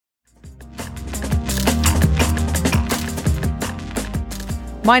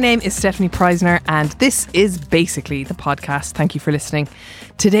My name is Stephanie Preisner and this is basically the podcast. Thank you for listening.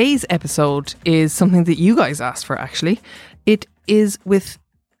 Today's episode is something that you guys asked for, actually. It is with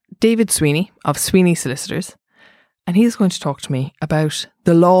David Sweeney of Sweeney Solicitors, and he's going to talk to me about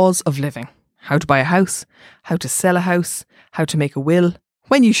the laws of living. How to buy a house, how to sell a house, how to make a will,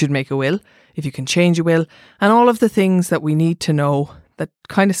 when you should make a will, if you can change a will, and all of the things that we need to know that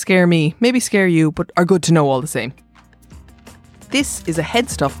kind of scare me, maybe scare you, but are good to know all the same. This is a Head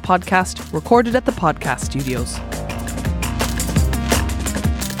Stuff podcast recorded at the Podcast Studios.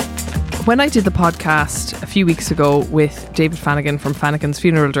 When I did the podcast a few weeks ago with David Fannigan from Fannigan's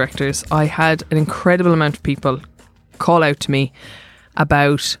Funeral Directors, I had an incredible amount of people call out to me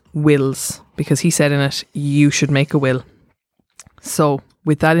about wills, because he said in it, you should make a will. So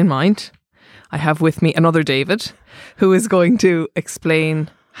with that in mind, I have with me another David who is going to explain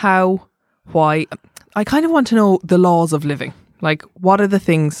how, why. I kind of want to know the laws of living. Like, what are the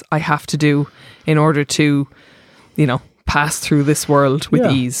things I have to do in order to, pass through this world with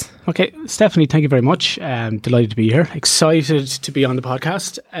ease? Okay, Stephanie, thank you very much. Delighted to be here. Excited to be on the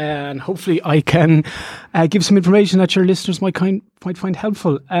podcast. And hopefully I can give some information that your listeners might find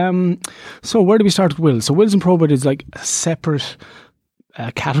helpful. So where do we start with wills? So wills and probate is like a separate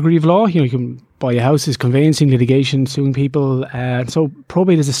category of law. You can buy a house, is conveyancing, litigation, suing people. So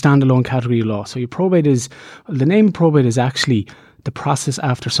probate is a standalone category of law. So your probate is, the name of probate is actually the process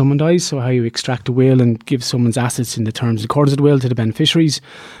after someone dies. So how you extract a will and give someone's assets in the terms and accordance of the will to the beneficiaries.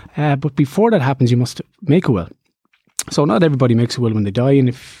 But before that happens, you must make a will. So not everybody makes a will when they die, and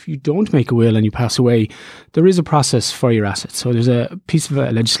if you don't make a will and you pass away, there is a process for your assets. So there's a piece of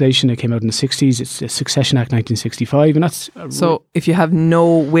legislation that came out in the 60s, it's the Succession Act 1965, and that's... So if you have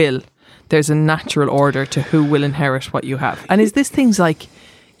no will, there's a natural order to who will inherit what you have. And is this things like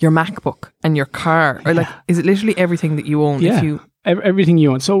your MacBook and your car, or is it literally everything that you own? Yeah, everything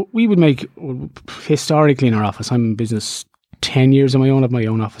you own. So we would make, historically in our office, I'm in business 10 years on my own. I have my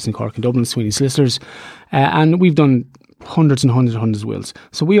own office in Cork and Dublin, Sweeney Solicitors, and we've done hundreds of wills.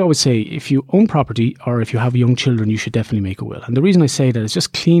 So we always say, if you own property or if you have young children, you should definitely make a will. And the reason I say that is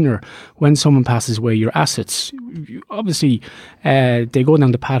just cleaner when someone passes away. Your assets, obviously, they go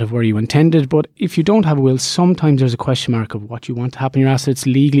down the path of where you intended, but if you don't have a will, sometimes there's a question mark of what you want to happen to your assets,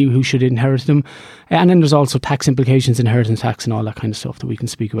 legally, who should inherit them. And then there's also tax implications, inheritance tax and all that kind of stuff that we can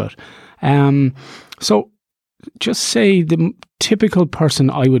speak about. So just say the typical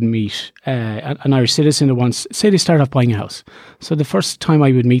person I would meet, an Irish citizen that wants, say they start off buying a house. So the first time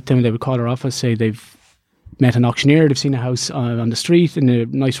I would meet them, they would call our office, say they've met an auctioneer, they've seen a house on the street in a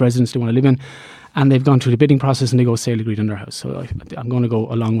nice residence they want to live in, and they've gone through the bidding process and they go sale agreed on their house. So I'm going to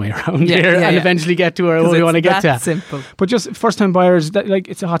go a long way around here and eventually get to where we want to get to. Simple. But just first time buyers,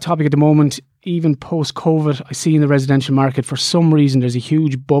 it's a hot topic at the moment. Even post COVID, I see in the residential market, for some reason, there's a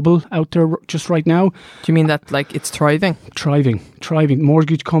huge bubble out there just right now. Do you mean that it's thriving? Thriving.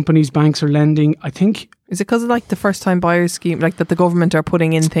 Mortgage companies, banks are lending. I think... Is it because of the first time buyers scheme, that the government are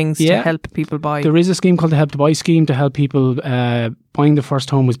putting in things to help people buy? There is a scheme called the Help to Buy scheme to help people buying the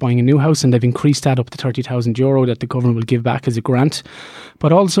first home was buying a new house, and they've increased that up to €30,000 that the government will give back as a grant.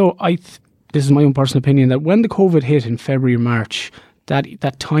 But also, this is my own personal opinion, that when the COVID hit in February or March, that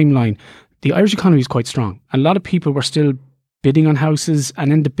timeline, the Irish economy is quite strong. A lot of people were still bidding on houses,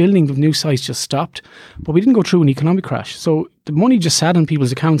 and then the building of new sites just stopped. But we didn't go through an economic crash. So the money just sat on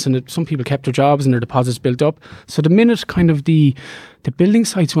people's accounts, and some people kept their jobs and their deposits built up. So the minute kind of the building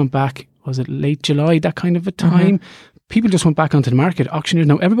sites went back, was it late July, that kind of a time, people just went back onto the market. Auctioneers,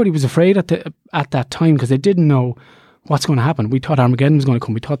 now everybody was afraid at that time because they didn't know what's going to happen. We thought Armageddon was going to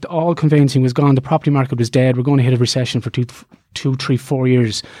come. We thought all conveyancing was gone. The property market was dead. We're going to hit a recession for 2, 3, 4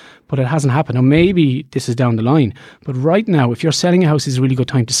 years. But it hasn't happened. Now, maybe this is down the line. But right now, if you're selling a house, it's a really good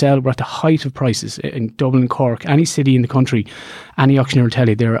time to sell. We're at the height of prices in Dublin, Cork, any city in the country. Any auctioneer will tell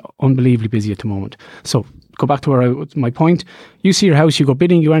you they're unbelievably busy at the moment. So go back to my point. You see your house, you go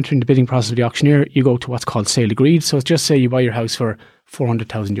bidding, you enter in the bidding process with the auctioneer, you go to what's called sale agreed. So just say you buy your house for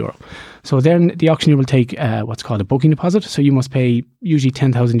 €400,000. So then the auctioneer will take what's called a booking deposit. So you must pay usually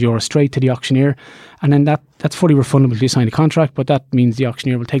 €10,000 straight to the auctioneer, and then that's fully refundable if you sign a contract. But that means the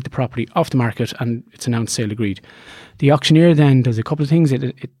auctioneer will take the property off the market and it's announced sale agreed. The auctioneer then does a couple of things.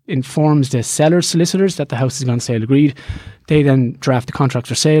 It informs the seller's solicitors that the house has gone sale agreed. They then draft the contract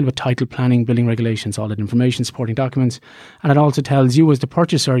for sale with title, planning, building regulations, all that information, supporting documents. And it also tells you as the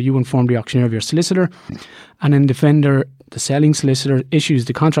purchaser, you inform the auctioneer of your solicitor. And then the vendor, the selling solicitor, issues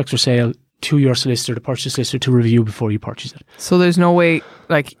the contract for sale to your solicitor, the purchase solicitor, to review before you purchase it. So there's no way,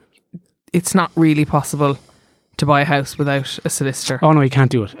 it's not really possible to buy a house without a solicitor? Oh, no, you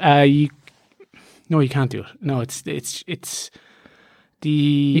can't do it. No, you can't do it. No, it's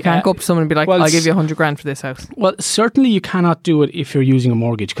You can't go up to someone and be like, I'll give you 100 grand for this house. Well, certainly you cannot do it if you're using a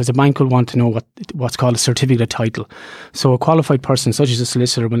mortgage, because a bank will want to know what's called a certificate of title. So a qualified person, such as a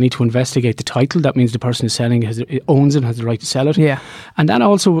solicitor, will need to investigate the title. That means the person who's selling owns it and has the right to sell it. Yeah. And that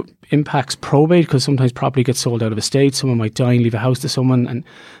also impacts probate, because sometimes property gets sold out of estate. Someone might die and leave a house to someone, and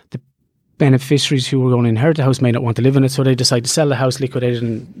the beneficiaries who are going to inherit the house may not want to live in it, so they decide to sell the house, liquidate it,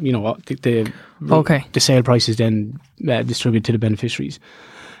 and the sale price is then distributed to the beneficiaries.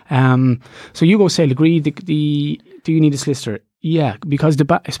 So you go sale agreed. Do you need a solicitor? Yeah, because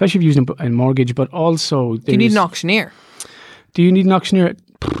especially if you're using a mortgage, but also do you need an auctioneer? Do you need an auctioneer?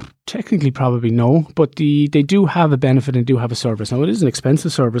 Technically, probably no, but they do have a benefit and do have a service. Now, it is an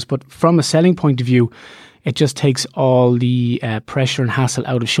expensive service, but from a selling point of view, it just takes all the pressure and hassle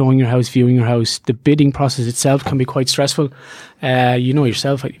out of showing your house, viewing your house. The bidding process itself can be quite stressful. You know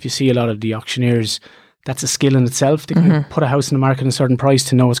yourself, if you see a lot of the auctioneers, that's a skill in itself. They can put a house in the market at a certain price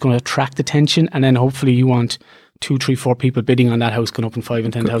to know it's going to attract attention, and then hopefully you want 2, 3, 4 people bidding on that house going up in 5,000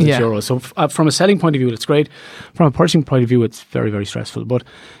 and 10,000 euros. So from a selling point of view, it's great. From a purchasing point of view, it's very, very stressful. But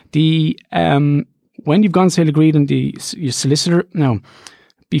when you've gone sale agreed and your solicitor, now,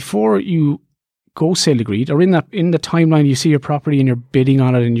 before you go sale agreed, or in the timeline you see your property and you're bidding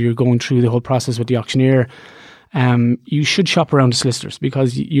on it and you're going through the whole process with the auctioneer, you should shop around the solicitors,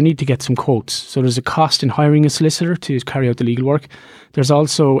 because you need to get some quotes. So there's a cost in hiring a solicitor to carry out the legal work. There's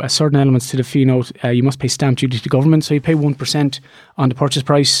also certain elements to the fee note. You must pay stamp duty to the government, so you pay 1% on the purchase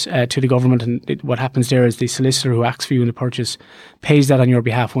price to the government, and what happens there is the solicitor who acts for you in the purchase pays that on your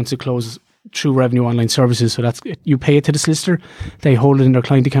behalf once it closes through Revenue Online Services. So you pay it to the solicitor, they hold it in their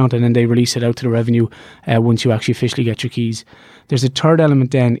client account, and then they release it out to the revenue once you actually officially get your keys. There's a third element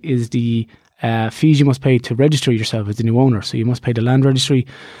then, is the fees you must pay to register yourself as the new owner. So you must pay the land registry.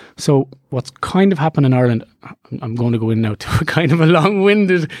 So what's kind of happened in Ireland, I'm going to go in now to a kind of a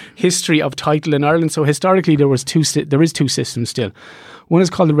long-winded history of title in Ireland. So historically there is two systems still. One is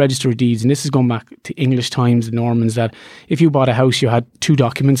called the Register of Deeds, and this is going back to English times, the Normans, that if you bought a house, you had 2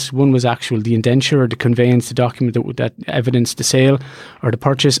 documents. One was the indenture, or the conveyance, the document that evidenced the sale or the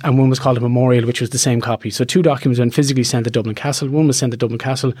purchase, and one was called a memorial, which was the same copy. So 2 documents were physically sent to Dublin Castle. One was sent to Dublin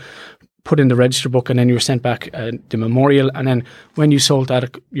Castle, put in the register book, and then you were sent back the memorial, and then when you sold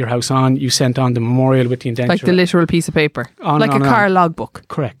your house on, you sent on the memorial with the indenture. Like the literal piece of paper. Like a car logbook.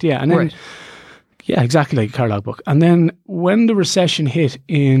 Correct, yeah. And then yeah, exactly like a car logbook. And then when the recession hit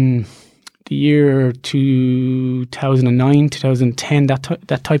in the year 2009, 2010,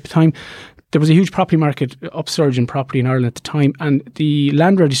 that type of time, there was a huge property market upsurge in property in Ireland at the time, and the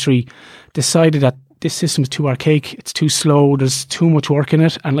land registry decided that this system's too archaic, it's too slow, there's too much work in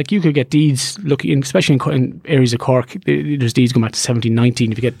it. And like, you could get deeds, especially in areas of Cork, there's deeds going back to 1719,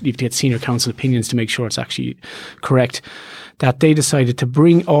 you have to get senior council opinions to make sure it's actually correct, that they decided to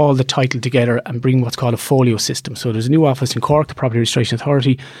bring all the title together and bring what's called a folio system. So there's a new office in Cork, the Property Registration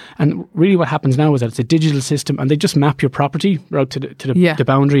Authority, and really what happens now is that it's a digital system, and they just map your property out to the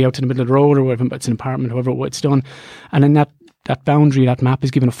boundary, out to the middle of the road, or whether it's an apartment, however it's done. And then that boundary, that map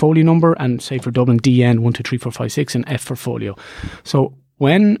is given a folio number, and say for Dublin, DN 123456 and F for folio. So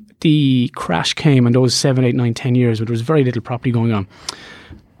when the crash came in those 7, 8, 9, 10 years, where there was very little property going on,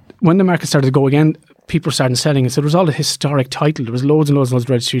 when the market started to go again, people started selling, and so there was all the historic title. There was loads and loads and loads of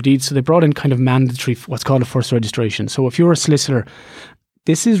registry deeds, so they brought in kind of mandatory, what's called a first registration. So if you're a solicitor,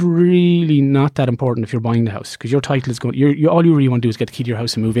 this is really not that important if you're buying the house, because your title is going. All you really want to do is get the key to your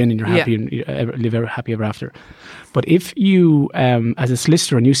house and move in, and you're happy and you live happy ever after. But if you, as a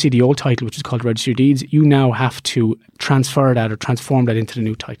solicitor, and you see the old title, which is called Registry of Deeds, you now have to transfer that or transform that into the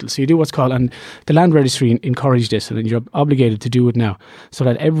new title. So you do what's called, and the land registry encourage this, and you're obligated to do it now, so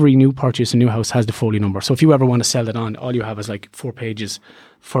that every new purchase, a new house, has the folio number. So if you ever want to sell it on, all you have is like 4 pages.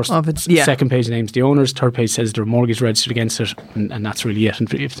 Second page names the owners, third page says their mortgage registered against it, and that's really it.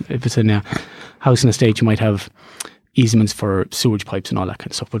 And if it's in a house in a estate, you might have easements for sewage pipes and all that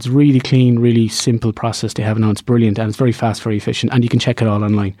kind of stuff. But it's really clean, really simple process they have now. It's brilliant, and it's very fast, very efficient, and you can check it all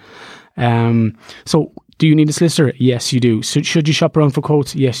online. So do you need a solicitor? Yes, you do. So should you shop around for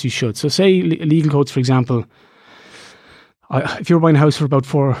quotes? Yes, you should. So say legal quotes, for example, if you're buying a house for about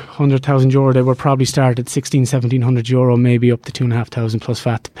 400,000 euro, they will probably start at 1,700 euro, maybe up to 2,500 plus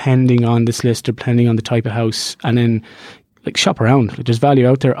VAT, depending on the solicitor, depending on the type of house. And then, like, shop around. There's value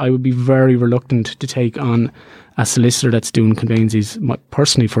out there. I would be very reluctant to take on a solicitor that's doing conveyances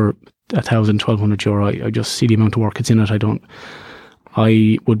personally for 1,000, 1,200 euro. I just see the amount of work it's in it.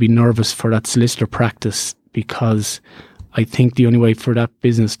 I would be nervous for that solicitor practice, because I think the only way for that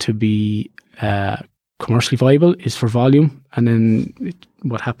business to be commercially viable is for volume, and then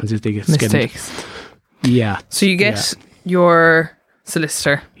what happens is they get mistakes. Yeah. So you get your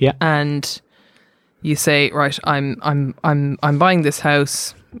solicitor. Yeah. And you say, right, I'm buying this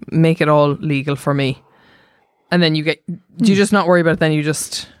house, make it all legal for me. And then do you just not worry about it then? You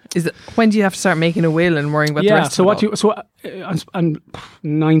just, when do you have to start making a will and worrying about the rest of it? And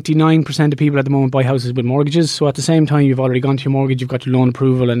 99% of people at the moment buy houses with mortgages. So at the same time, you've already gone to your mortgage, you've got your loan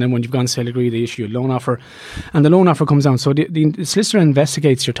approval, and then when you've gone to sale agree, they issue a loan offer, and the loan offer comes down. So the solicitor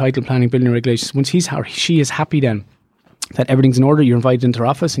investigates your title, planning, building regulations. Once he or she is happy then that everything's in order, you're invited into their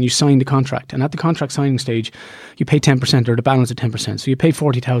office and you sign the contract. And at the contract signing stage, you pay 10% or the balance of 10%. So you pay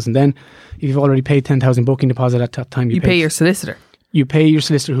 40,000. Then, if you've already paid 10,000 booking deposit at that time, you pay your solicitor. You pay your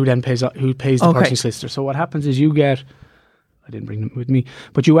solicitor, who then pays the purchasing solicitor. So what happens is you get, I didn't bring them with me,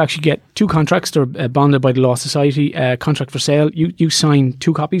 but you actually get two contracts. They're bonded by the Law Society. Contract for sale. You sign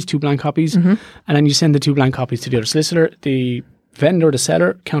two blank copies, and then you send the two blank copies to the other solicitor. The vendor, the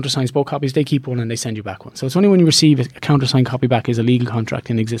seller, countersigns both copies. They keep one and they send you back one. So it's only when you receive a countersigned copy back is a legal contract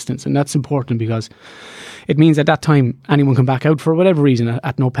in existence, and that's important because it means at that time anyone can back out for whatever reason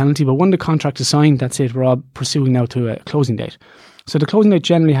at no penalty. But when the contract is signed, that's it. We're all pursuing now to a closing date. So the closing date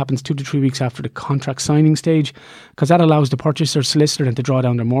generally happens 2 to 3 weeks after the contract signing stage, because that allows the purchaser solicitor then to draw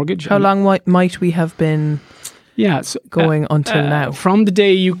down their mortgage. How long might we have been going until now? From the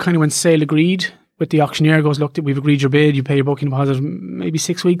day you kind of went sale agreed, with the auctioneer goes, look, we've agreed your bid, you pay your booking deposit, maybe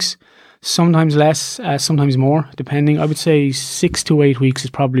 6 weeks, sometimes less, sometimes more, depending. I would say 6 to 8 weeks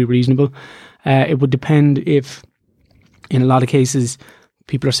is probably reasonable. It would depend if, in a lot of cases,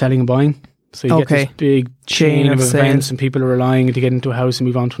 people are selling and buying. So you get this big chain of events and people are relying to get into a house and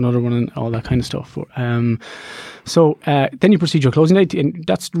move on to another one and all that kind of stuff. So then you proceed your closing date, and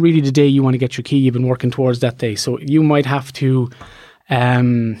that's really the day you want to get your key. You've been working towards that day. So you might have to,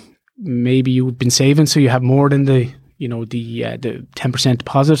 maybe you've been saving so you have more than the 10%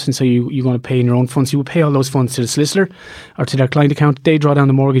 deposit, and so you're going to pay in your own funds. You will pay all those funds to the solicitor or to their client account. They draw down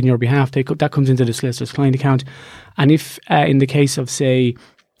the mortgage on your behalf. That comes into the solicitor's client account. And if in the case of, say,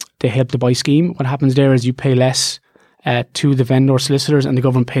 the Help to Buy scheme, what happens there is you pay less to the vendor solicitors, and the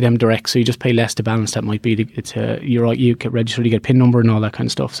government pay them direct. So you just pay less to balance. That might be you get registered, you get PIN number and all that kind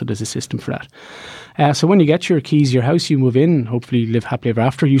of stuff. So there's a system for that. So when you get your keys to your house, you move in, hopefully live happily ever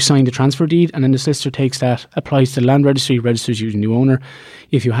after. You sign the transfer deed, and then the solicitor takes that, applies to the land registry, registers you as a new owner.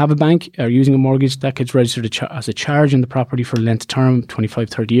 If you have a bank or using a mortgage, that gets registered as a charge on the property for a length of term, 25,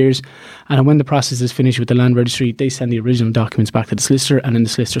 30 years. And when the process is finished with the land registry, they send the original documents back to the solicitor, and then the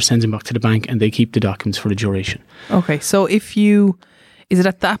solicitor sends them back to the bank, and they keep the documents for the duration. Okay, so is it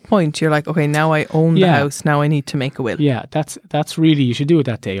at that point you're like, okay, now I own the house, now I need to make a will? Yeah, that's really, you should do it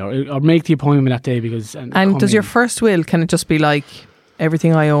that day or make the appointment that day because... And does your first will, can it just be like,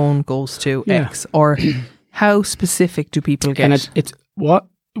 everything I own goes to X? Or how specific do people get? And it's what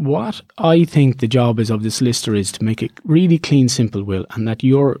I think the job is of the solicitor is to make a really clean, simple will, and that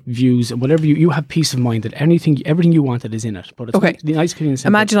your views and whatever you have peace of mind that everything you wanted is in it. But it's nice, clean and simple.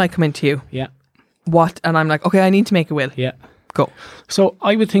 Imagine I come into you. Yeah. And I'm like, okay, I need to make a will. Yeah. Go. So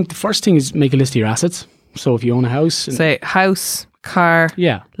I would think the first thing is make a list of your assets. So if you own a house... Say house, car,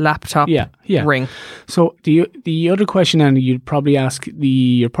 laptop, ring. So the other question then you'd probably ask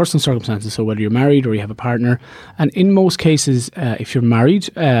your personal circumstances, so whether you're married or you have a partner. And in most cases, if you're married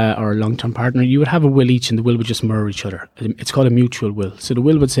or a long-term partner, you would have a will each, and the will would just mirror each other. It's called a mutual will. So the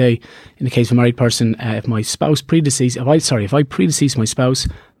will would say, in the case of a married person, if I predecease my spouse,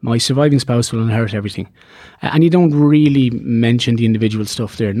 my surviving spouse will inherit everything. And you don't really mention the individual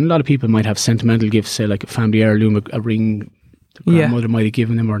stuff there. And a lot of people might have sentimental gifts, say like a family heirloom, a ring the grandmother might have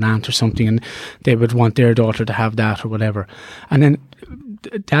given them, or an aunt or something, and they would want their daughter to have that or whatever. And then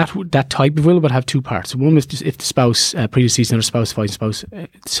that type of will would have two parts. One is if the spouse, predeceased or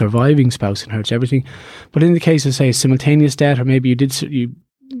surviving spouse inherits everything. But in the case of, say, simultaneous death, or maybe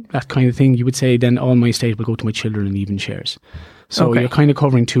that kind of thing, you would say then all my estate will go to my children in even shares. So you're kind of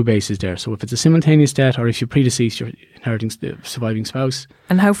covering two bases there. So if it's a simultaneous death, or if you're predeceased, you're inheriting the surviving spouse.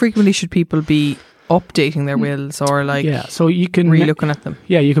 And how frequently should people be updating their wills, or so you can re-looking at them?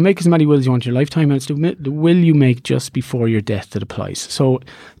 Yeah, you can make as many wills as you want in your lifetime, and it's the will you make just before your death that applies. So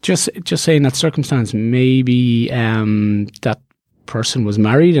just say in that circumstance, maybe that person was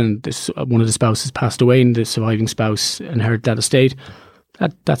married and one of the spouses passed away, and the surviving spouse inherited that estate.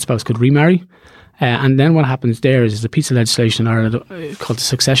 That spouse could remarry. And then what happens there is a piece of legislation in Ireland called the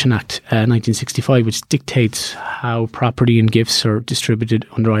Succession Act 1965, which dictates how property and gifts are distributed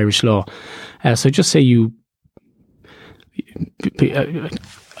under Irish law. So just say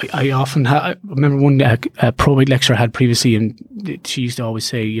I often I remember one probate lecturer I had previously, and she used to always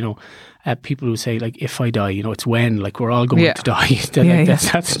say, people who say, like, if I die, it's when, like, we're all going to die.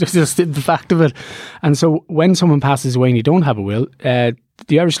 That's just the fact of it. And so when someone passes away and you don't have a will,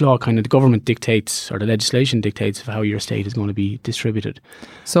 the Irish law the government dictates, or the legislation dictates, of how your estate is going to be distributed.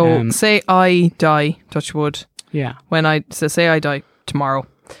 So say I die, touch wood. Yeah. Say I die tomorrow.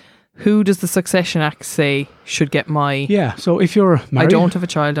 Who does the Succession Act say should get my... Yeah, so if you're married... I don't have a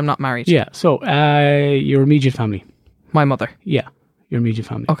child, I'm not married. Yeah, so your immediate family. My mother. Yeah, your immediate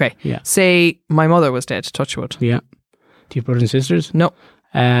family. Okay. Yeah. Say my mother was dead, touch wood. Yeah. Do you have brothers and sisters? No.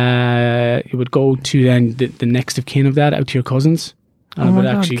 It would go to then the next of kin of that, out to your cousins. And oh it would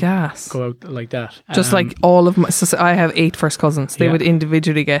my God, actually gas. go out like that. Just like all of my... So I have 8 first cousins. They would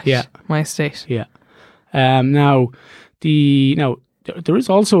individually get my estate. Yeah. Now, there is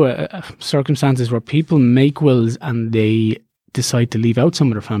also a circumstances where people make wills and they decide to leave out some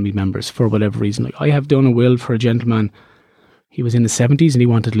of their family members for whatever reason. Like, I have done a will for a gentleman. He was in his 70s and he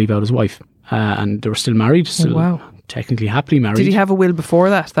wanted to leave out his wife. And they were still married, technically happily married. Did he have a will before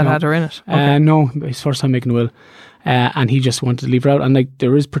that had her in it? Okay. No, his first time making a will. And he just wanted to leave her out. And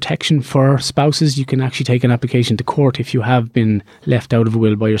there is protection for spouses. You can actually take an application to court if you have been left out of a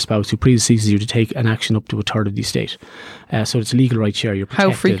will by your spouse who predeceases you to take an action up to a third of the estate. So it's a legal right share. You're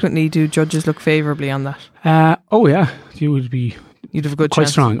protected. How frequently do judges look favourably on that? Oh yeah, you'd have a good quite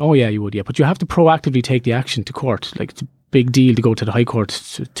chance. Strong. Oh yeah, you would. Yeah, but you have to proactively take the action to court. Like, it's a big deal to go to the High Court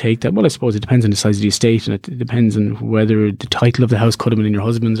to take that. Well, I suppose it depends on the size of the estate, and it depends on whether the title of the house could have been in your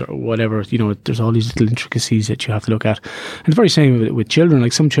husband's or whatever. There's all these little intricacies that you have to look at. And the very same with children.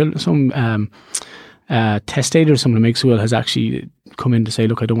 Like some testator, someone who makes a will, has actually come in to say,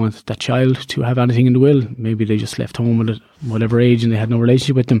 look, I don't want that child to have anything in the will. Maybe they just left home at whatever age and they had no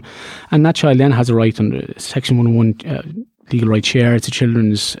relationship with them. And that child then has a right under Section 101 legal right share. It's a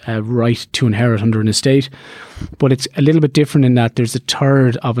children's right to inherit under an estate. But it's a little bit different in that there's a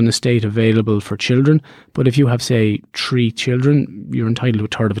third of an estate available for children. But if you have, say, 3 children, you're entitled to a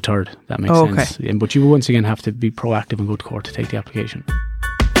third of a third. That makes sense. But you once again have to be proactive and go to court to take the application.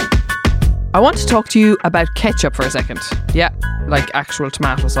 I want to talk to you about ketchup for a second. Yeah, like actual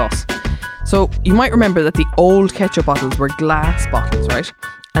tomato sauce. So you might remember that the old ketchup bottles were glass bottles, right?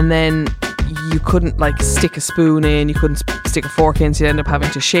 And then you couldn't stick a spoon in, you couldn't stick a fork in, so you end up having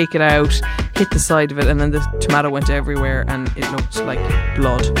to shake it out, hit the side of it, and then the tomato went everywhere and it looked like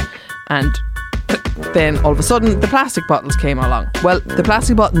blood. And then all of a sudden the plastic bottles came along. Well, the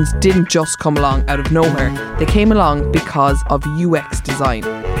plastic bottles didn't just come along out of nowhere. They came along because of UX design.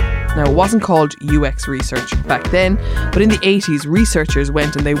 Now, it wasn't called UX research back then, but in the 80s, researchers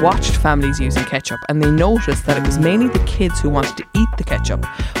went and they watched families using ketchup, and they noticed that it was mainly the kids who wanted to eat the ketchup.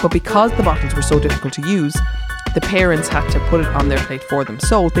 But because the bottles were so difficult to use, the parents had to put it on their plate for them.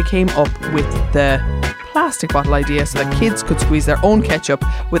 So they came up with the plastic bottle idea so that kids could squeeze their own ketchup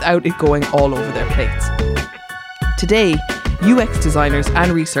without it going all over their plates. Today, UX designers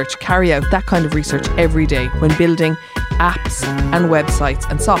and research carry out that kind of research every day when building apps and websites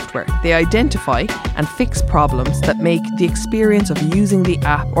and software. They identify and fix problems that make the experience of using the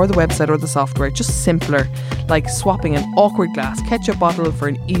app or the website or the software just simpler, like swapping an awkward glass ketchup bottle for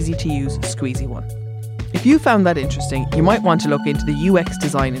an easy-to-use squeezy one. If you found that interesting, you might want to look into the UX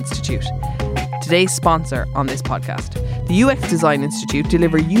Design Institute, today's sponsor on this podcast. The UX Design Institute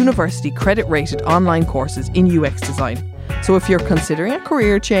deliver university credit-rated online courses in UX design. So if you're considering a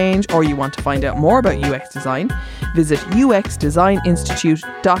career change or you want to find out more about UX design, visit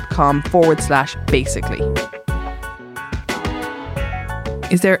uxdesigninstitute.com/basically.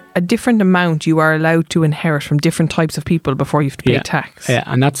 Is there a different amount you are allowed to inherit from different types of people before you have to pay tax? Yeah,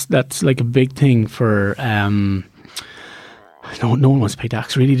 and that's like a big thing for... No one wants to pay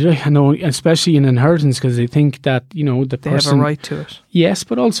tax, really, do they? I know, especially in inheritance, because they think that, the person... They have a right to it. Yes,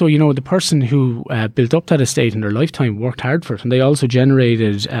 but also, the person who built up that estate in their lifetime worked hard for it, and they also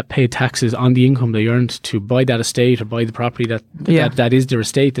generated, paid taxes on the income they earned to buy that estate or buy the property that is their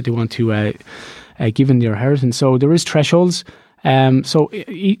estate that they want to give in their inheritance. So there is thresholds. It's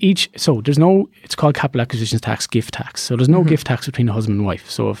called capital acquisitions tax, gift tax. So there's no gift tax between a husband and wife.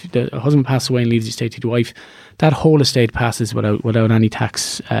 So if the husband passes away and leaves the estate to the wife, that whole estate passes without any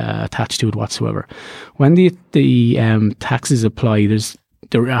tax attached to it whatsoever. When the taxes apply,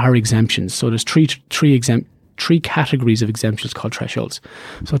 there are exemptions. So there's three categories of exemptions called thresholds.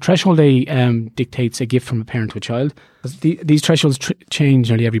 So threshold A dictates a gift from a parent to a child. These thresholds change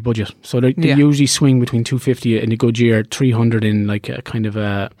nearly every budget. So they usually swing between 250 in a good year, 300 in like a kind of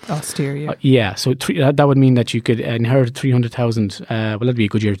a... austere year. So that would mean that you could inherit 300,000. Well, that'd be a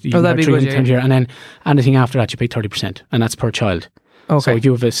good year. That'd be a good year. And then anything after that, you pay 30%, and that's per child. Okay. So if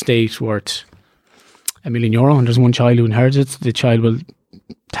you have a estate worth €1 million and there's one child who inherits it, the child will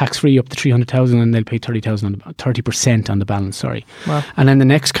tax-free up to 300,000, and they'll pay 30% on the balance. Sorry. Wow. And then the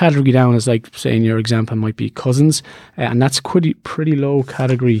next category down is, like, say in your example, might be cousins, and that's pretty low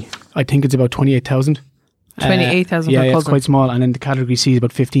category. I think it's about 28,000. 28,000 yeah, per yeah, cousin. it's quite small. And then the category C is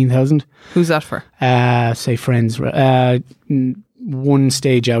about 15,000. Who's that for? Say friends, one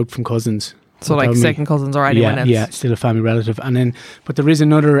stage out from cousins. So like second cousins or anyone else? Yeah, still a family relative. And then, but there is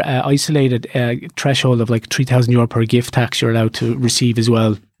another isolated threshold of like €3,000 per gift tax you're allowed to receive as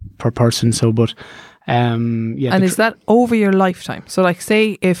well per person. So, but yeah. And is that over your lifetime? So, like,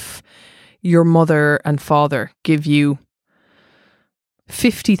 say if your mother and father give you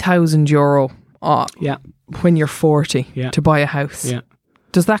 €50,000 when you're 40 to buy a house,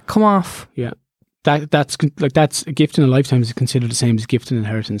 does that come off? Yeah. That's a gift in a lifetime is considered the same as gift and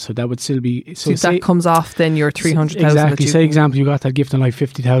inheritance, so that would still be. So that comes off then your 300,000. Exactly. Say example, you got that gift in life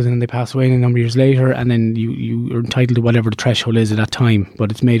 50,000, and they pass away a number of years later, and then you are entitled to whatever the threshold is at that time, but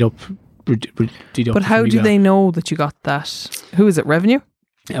it's made up. But how do they know that you got that? Who is it? Revenue?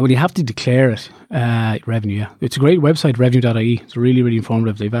 Well, you have to declare it. Revenue. Yeah, it's a great website, revenue.ie. It's really, really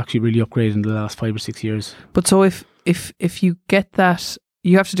informative. They've actually really upgraded in the last 5 or 6 years. But so if you get that.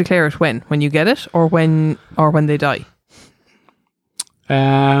 You have to declare it when you get it, or when they die.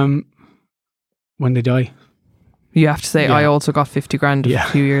 When they die, you have to say, I also got 50 grand a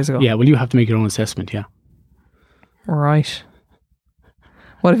few years ago. Yeah, well, you have to make your own assessment. Yeah. Right.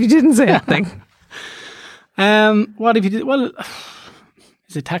 What if you didn't say anything? What if you did? Well,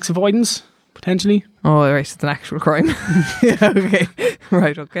 is it tax avoidance potentially? Oh, right, it's an actual crime. Yeah. Okay.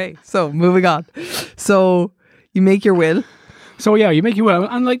 Right. Okay. So moving on. So you make your will. So yeah, you make your will,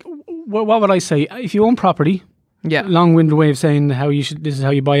 and like, what would I say? If you own property, long-winded way of saying this is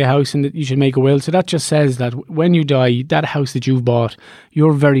how you buy a house, and that you should make a will. So that just says that when you die, that house that you've bought,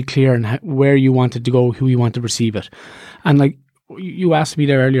 you're very clear on where you want it to go, who you want to receive it. And like you asked me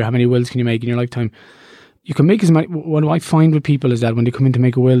there earlier, how many wills can you make in your lifetime? You can make as many. What I find with people is that when they come in to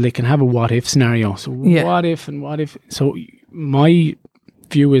make a will, they can have a what-if scenario. So what if and what if? So my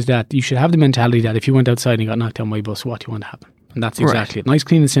view is that you should have the mentality that if you went outside and got knocked down by a bus, what do you want to happen? And that's exactly it. Nice,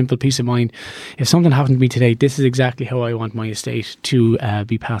 clean and simple, peace of mind. If something happened to me today, this is exactly how I want my estate to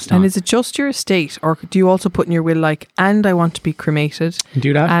be passed on. And is it just your estate, or do you also put in your will, like, and I want to be cremated?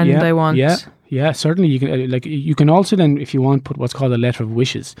 Do that. And I want... Yeah, certainly. You can you can also then, if you want, put what's called a letter of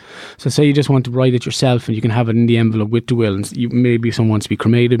wishes. So say you just want to write it yourself, and you can have it in the envelope with the will. And maybe someone wants to be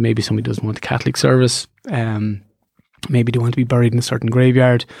cremated, maybe somebody doesn't want the Catholic service, maybe they want to be buried in a certain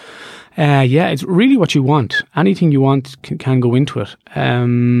graveyard. It's really what you want. Anything you want can go into it.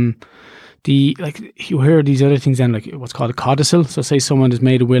 You hear these other things then, like what's called a codicil. So say someone has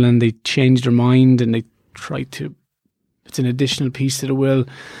made a will and they change their mind and they try to. It's an additional piece to the will.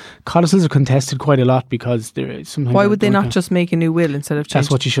 Codicils are contested quite a lot because there sometimes. Why would they not just make a new will instead of changing?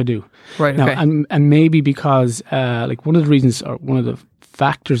 That's what you should do. Right. Now, okay. And maybe because one of the reasons or one of the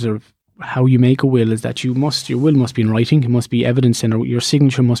factors of how you make a will is that your will must be in writing. It must be evidence, and your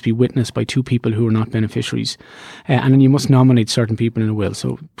signature must be witnessed by two people who are not beneficiaries. And then you must nominate certain people in a will.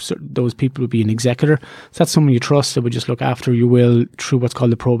 So those people would be an executor. So that's someone you trust that would just look after your will through what's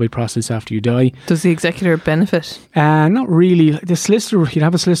called the probate process after you die. Does the executor benefit? Not really. The solicitor, you'd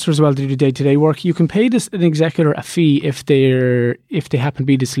have a solicitor as well to do the day-to-day work. You can pay an executor a fee if they happen to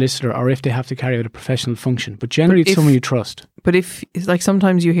be the solicitor or if they have to carry out a professional function. But generally, it's someone you trust. But if it's like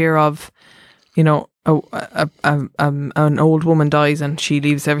sometimes you hear of, an old woman dies and she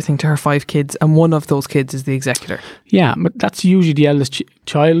leaves everything to her 5 kids, and one of those kids is the executor. Yeah, but that's usually the eldest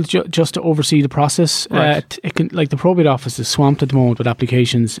child just to oversee the process. Right. It can, like the probate office is swamped at the moment with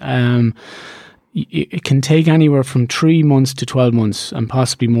applications. It can take anywhere from 3 months to 12 months and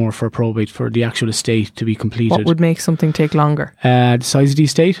possibly more for probate for the actual estate to be completed. What would make something take longer? The size of the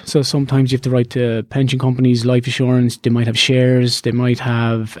estate. So sometimes you have to write to pension companies, life assurance. They might have shares. They might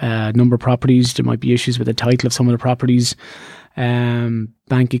have a number of properties. There might be issues with the title of some of the properties.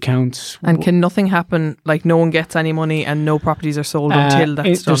 Bank accounts. And can nothing happen, like no one gets any money and no properties are sold until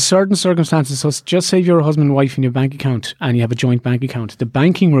that's done? There's certain circumstances. So just say you're a husband and wife in your bank account and you have a joint bank account. The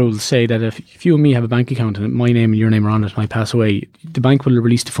banking rules say that if you and me have a bank account and my name and your name are on it and I pass away, the bank will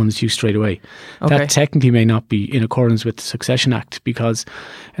release the funds to you straight away. Okay. That technically may not be in accordance with the Succession Act because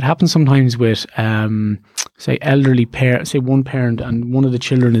it happens sometimes with, say, elderly parent, say one parent and one of the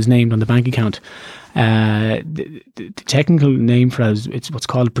children is named on the bank account. The technical name for it is it's what's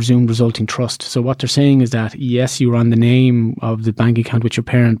called a presumed resulting trust. So what they're saying is that yes, you were on the name of the bank account with your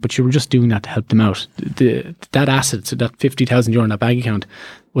parent, but you were just doing that to help them out. That asset, so that €50,000 in that bank account,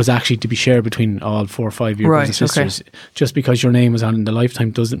 was actually to be shared between all 4 or 5 of your brothers and sisters. Okay. Just because your name was on in the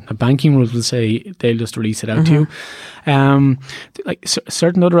lifetime doesn't. The banking rules will say they'll just release it out to you. Like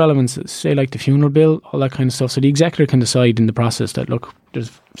certain other elements, say like the funeral bill, all that kind of stuff. So the executor can decide in the process that, look,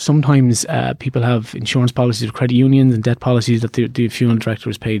 there's sometimes people have insurance policies with credit unions and debt policies that the funeral director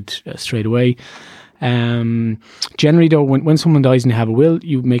is paid straight away. Generally though, when someone dies and you have a will,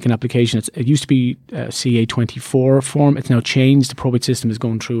 you make an application. It used to be CA24 form. It's now changed. The probate system is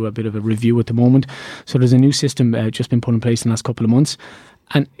going through a bit of a review at the moment. So there's a new system just been put in place in the last couple of months.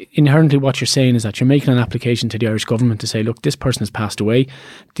 And inherently what you're saying is that you're making an application to the Irish government to say, look, this person has passed away.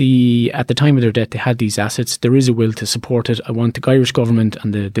 At the time of their death, they had these assets. There is a will to support it. I want the Irish government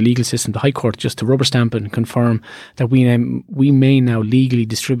and the legal system, the High Court, just to rubber stamp it and confirm that we may now legally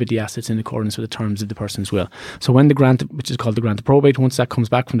distribute the assets in accordance with the terms of the person's will. So when the grant, which is called the grant of probate, once that comes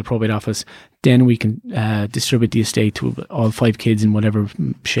back from the probate office, then we can distribute the estate to all 5 kids in whatever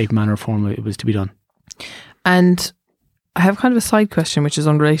shape, manner, or form it was to be done. And I have kind of a side question which is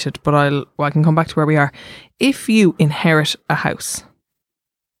unrelated, but I can come back to where we are. If you inherit a house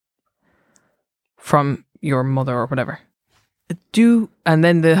from your mother or whatever, and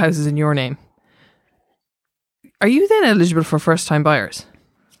then the house is in your name, are you then eligible for first-time buyers?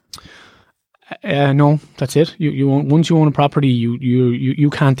 No, that's it. Once you own a property, you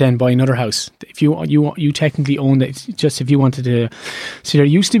can't then buy another house. If you technically own that, just if you wanted to. See, there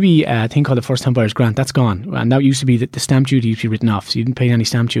used to be a thing called the first time buyer's grant. That's gone, and that used to be the stamp duty used to be written off, so you didn't pay any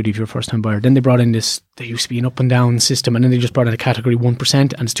stamp duty if you're a first time buyer. Then they brought in this. There used to be an up and down system, and then they just brought in a category 1%,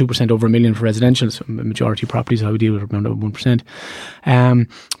 and it's 2% over $1 million for residential. So majority of properties I would deal with around 1%.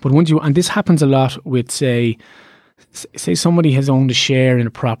 But once and this happens a lot with say somebody has owned a share in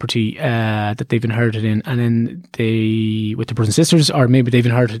a property that they've inherited in, and then with their brothers and sisters, or maybe they've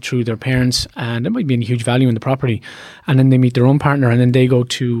inherited through their parents, and there might be a huge value in the property, and then they meet their own partner, and then they go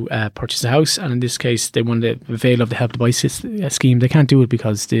to purchase a house, and in this case they want to avail of the Help to Buy scheme. They can't do it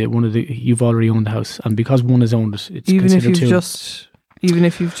because you've already owned the house, and because one has owned it, it's considered two. Even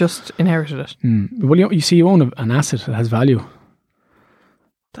if you've just inherited it. Well, you own an asset that has value.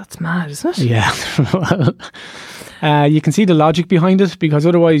 That's mad, isn't it? Yeah. You can see the logic behind it, because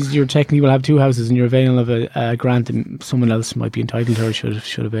otherwise you technically will have 2 houses and you're availing of a grant that someone else might be entitled to or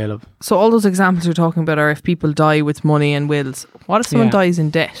should avail of. So all those examples you're talking about are if people die with money and wills. What if someone dies in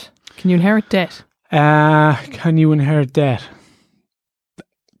debt? Can you inherit debt? Can you inherit debt?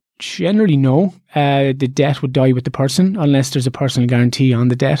 Generally, no. The debt would die with the person unless there's a personal guarantee on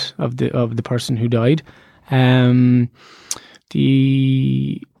the debt of the person who died.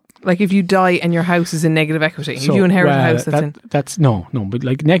 Like if you die and your house is in negative equity, if you inherit a house that's no, but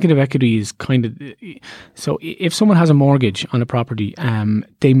like negative equity is kind of, so if someone has a mortgage on a property,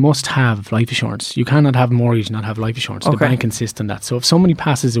 they must have life insurance. You cannot have a mortgage and not have life insurance. Okay. The bank insists on that. So if somebody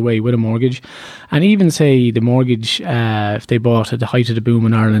passes away with a mortgage, and even say the mortgage, if they bought at the height of the boom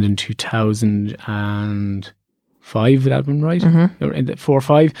in Ireland in 2005, would that have been right? Mm-hmm. 4 or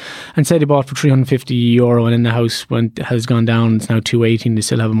 5, and say they bought for €350, and then the house has gone down, it's now 280, and they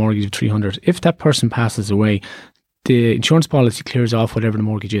still have a mortgage of 300. If that person passes away, the insurance policy clears off whatever the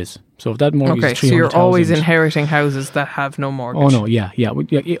mortgage is. So if that mortgage is 300,000, so you're always inheriting houses that have no mortgage. Oh no, yeah.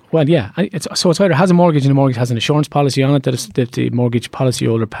 Well, yeah. So it's either has a mortgage and the mortgage has an insurance policy on it that if the mortgage policy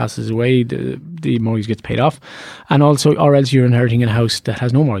holder passes away, the mortgage gets paid off, and also, or else you're inheriting a house that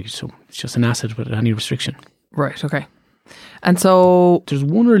has no mortgage. So it's just an asset without any restriction. Right, okay. And so there's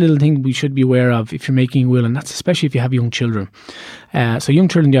one other little thing we should be aware of if you're making a will, and that's especially if you have young children. So young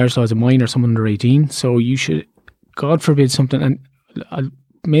children, the Irish law is a minor, someone under 18. So you should, God forbid, something, and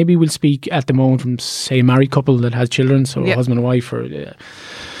maybe we'll speak at the moment from, say, a married couple that has children, so a husband and wife, or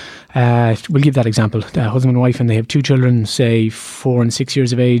we'll give that example. Husband and wife, and they have 2 children, say 4 and 6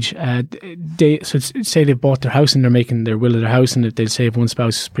 years of age. Say they've bought their house and they're making their will of their house, and they'll say if one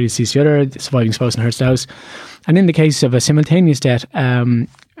spouse precedes the other, the surviving spouse inherits the house. And in the case of a simultaneous debt,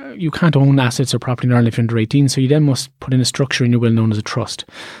 you can't own assets or property in Ireland if you're under 18, so you then must put in a structure in your will known as a trust.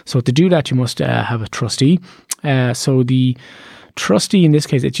 So to do that, you must have a trustee. So the trustee in this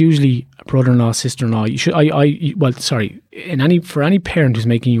case, it's usually a brother-in-law, sister-in-law. You should, for any parent who's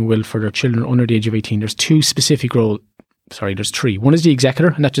making a will for their children under the age of 18, there's 2 specific roles. There's 3. One is the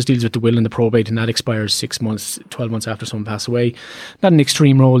executor, and that just deals with the will and the probate, and that expires 6 months, 12 months after someone passes away. Not an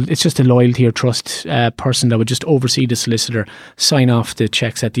extreme role. It's just a loyalty or trust person that would just oversee the solicitor, sign off the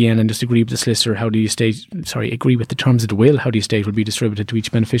checks at the end, and just agree with the solicitor agree with the terms of the will, how the estate will be distributed to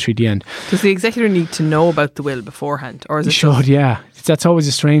each beneficiary at the end. Does the executor need to know about the will beforehand, or is it? Should, yeah. That's always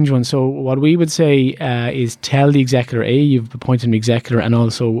a strange one. So what we would say is tell the executor, you've appointed an executor, and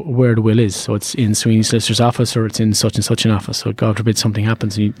also where the will is. So it's in Sweeney Solicitor's office, or it's in such and such an office. So God forbid something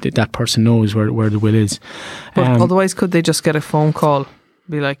happens, and that person knows where the will is. But otherwise, could they just get a phone call,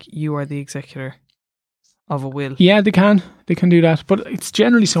 be like, you are the executor of a will? Yeah, they can do that, but it's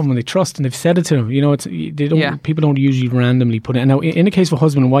generally someone they trust, and they've said it to them. People don't usually randomly put it. And now, in the case of a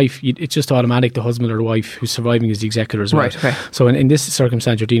husband and wife, it's just automatic. The husband or the wife who's surviving is the executor as well. Right. Okay. So in this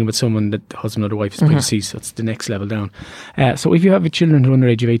circumstance, you're dealing with someone that the husband or the wife is deceased. So it's the next level down. So if you have children who are under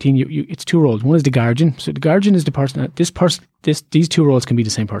the age of 18, it's two roles. One is the guardian. So the guardian is the person. These two roles can be the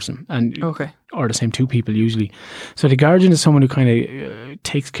same person, or the same two people usually. So the guardian is someone who kind of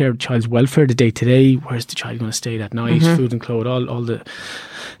takes care of the child's welfare, the day to day. Where's the child going to stay that night? Food and clothes, all the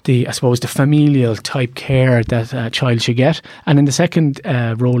I suppose the familial type care that a child should get. And then the second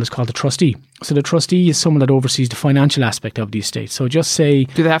role is called the trustee. So the trustee is someone that oversees the financial aspect of the estate. So just say,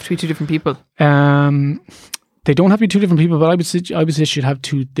 do they have to be two different people? They don't have to be two different people, but I would say you should have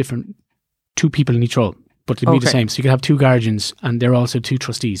two people in each role. But to be the same. So you could have two guardians, and they're also two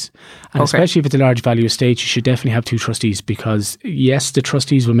trustees. And especially if it's a large value estate, you should definitely have two trustees, because yes, the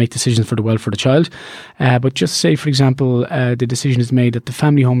trustees will make decisions for the welfare of the child. But just say, for example, the decision is made that the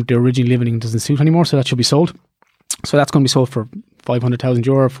family home they're originally living in doesn't suit anymore, so that should be sold. So that's going to be sold for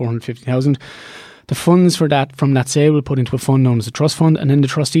 €500,000, 450,000. The funds from that sale will put into a fund known as a trust fund, and then the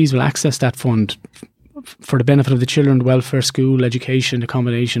trustees will access that fund for the benefit of the children, welfare, school, education,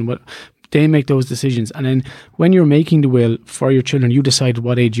 accommodation. They make those decisions. And then when you're making the will for your children, you decide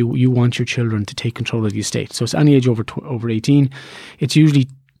what age you want your children to take control of the estate. So it's any age over 18. It's usually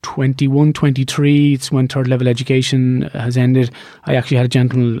 21, 23. It's when third level education has ended. I actually had a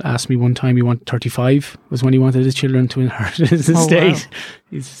gentleman ask me one time, he wanted 35, was when he wanted his children to inherit his estate. Wow.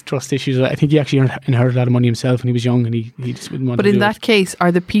 His trust issues. I think he actually inherited a lot of money himself when he was young, and he just wouldn't want to do it. But in that case,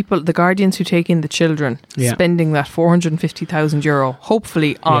 are the people, the guardians who take in the children, spending that €450,000,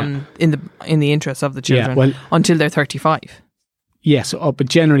 hopefully in the interest of the children, until they're 35? Yes, but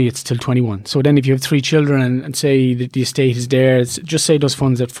generally it's till 21. So then if you have three children and say that the estate is there, just say those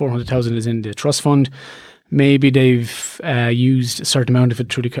funds, that 400,000 is in the trust fund, maybe they've used a certain amount of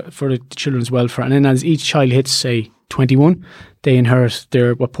it for the children's welfare. And then as each child hits, say, 21, they inherit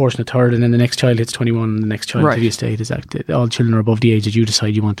what portion of third, and then the next child hits 21, and the next child to the estate is active. All children are above the age that you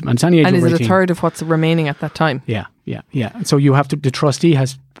decide you want them. And it's any age over 18. And is it a third of what's remaining at that time? Yeah. And so you have to, the trustee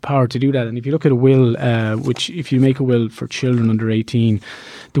has power to do that. And if you look at a will, which if you make a will for children under 18,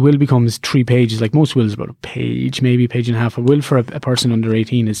 the will becomes 3 pages. Like most wills, about a page, maybe a page and a half. A will for a person under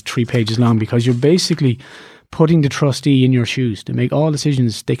 18 is 3 pages long, because you're basically putting the trustee in your shoes to make all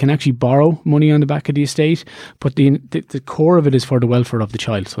decisions. They can actually borrow money on the back of the estate, but the core of it is for the welfare of the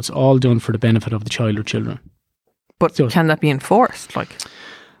child. So it's all done for the benefit of the child or children. But can that be enforced?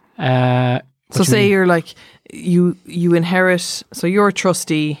 So say you're like, you inherit, so you're a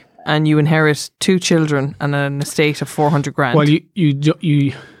trustee and you inherit 2 children and an estate of 400 grand. Well,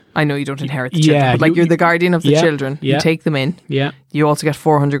 you I know you don't inherit the children, but you're the guardian of the children. You take them in. Yeah. You also get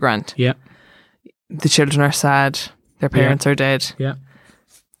 400 grand. Yeah. The children are sad. Their parents are dead. Yeah.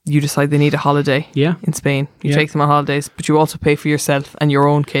 You decide they need a holiday in Spain. You take them on holidays, but you also pay for yourself and your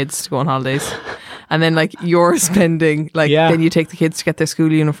own kids to go on holidays. And then you're spending, then you take the kids to get their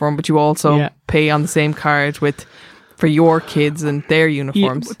school uniform, but you also pay on the same card for your kids and their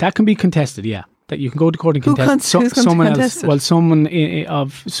uniforms. Yeah, that can be contested, that you can go to court and contest. Someone else,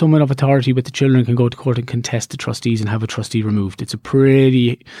 someone of authority with the children can go to court and contest the trustees and have a trustee removed. It's a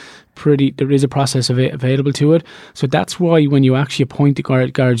pretty. There is a process available to it. So that's why when you actually appoint the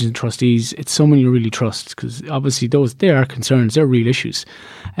guardians and trustees, it's someone you really trust, because obviously they are concerns, they're real issues.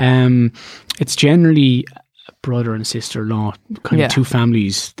 It's generally a brother and sister-in-law, kind of two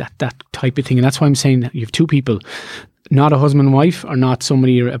families, that type of thing. And that's why I'm saying that you have 2 people. Not a husband and wife, or not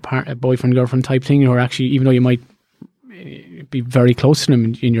somebody, a boyfriend, girlfriend type thing, or actually, even though you might be very close to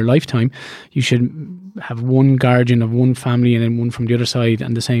them in your lifetime, you should have one guardian of one family and then one from the other side,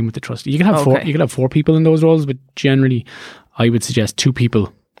 and the same with the trustee. You can have 4. You can have 4 people in those roles, but generally, I would suggest 2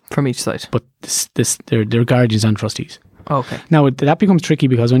 people from each side. But they're guardians and trustees. Okay. Now that becomes tricky,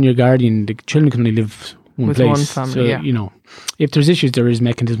 because when you're guardian, the children can only live with place. One family, so, if there's issues, there is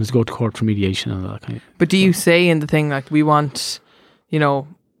mechanisms to go to court for mediation and all that kind of. But do you say in the thing, we want,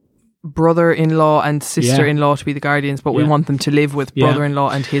 brother-in-law and sister-in-law to be the guardians, but we want them to live with brother-in-law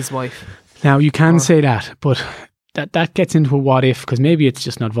and his wife? Now, you can say that, but that gets into a what if, because maybe it's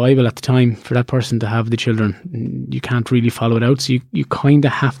just not viable at the time for that person to have the children. You can't really follow it out, so you kind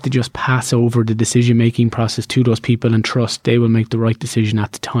of have to just pass over the decision-making process to those people and trust they will make the right decision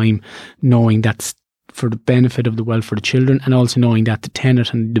at the time, knowing that's for the benefit of the welfare of the children, and also knowing that the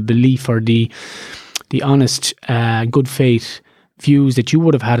tenet and the belief or the honest, good faith views that you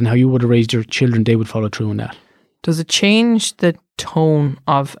would have had and how you would have raised your children, they would follow through on that. Does it change the tone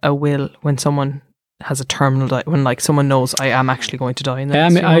of a will when someone has a terminal when like someone knows I am actually going to die in the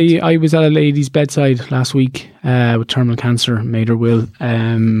next few months? I was at a lady's bedside last week with terminal cancer, made her will,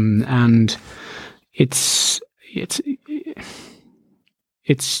 and it's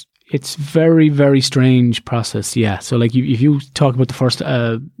very, very strange process. Yeah. So like if you talk about the first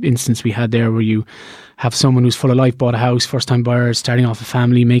instance we had there, where you have someone who's full of life, bought a house, first time buyer, starting off a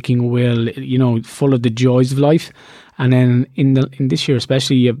family, making a will, full of the joys of life, and then in this year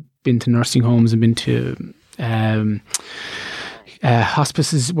especially, you've been to nursing homes and been to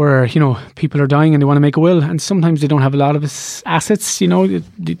hospices where people are dying and they want to make a will, and sometimes they don't have a lot of assets.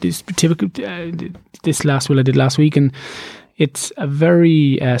 This typical this last will I did last week, and it's a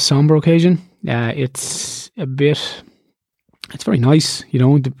very somber occasion. It's very nice.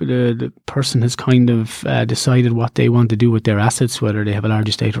 The person has kind of decided what they want to do with their assets, whether they have a large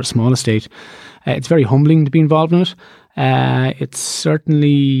estate or a small estate. It's very humbling to be involved in it. It's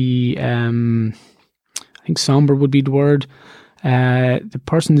certainly, I think somber would be the word. The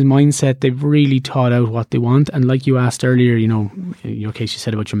person's mindset, they've really thought out what they want. And like you asked earlier, in your case, you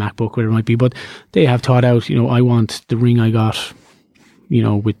said about your MacBook, whatever it might be, but they have thought out, I want the ring I got,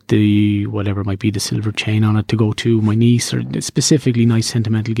 with the, whatever it might be, the silver chain on it to go to my niece, or specifically nice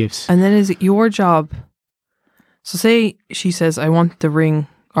sentimental gifts. And then is it your job? So say she says, I want the ring,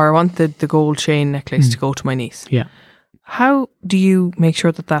 or I want the gold chain necklace to go to my niece. Yeah. How do you make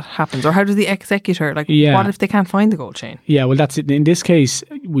sure that happens? Or how does the executor, what if they can't find the gold chain? Yeah, well, that's it. In this case,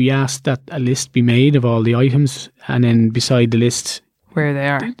 we asked that a list be made of all the items, and then beside the list, where they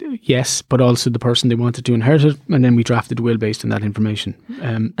are. Yes, but also the person they wanted to inherit it, and then we drafted the will based on that information.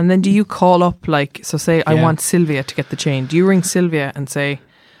 And then do you call up, say, I want Sylvia to get the chain. Do you ring Sylvia and say,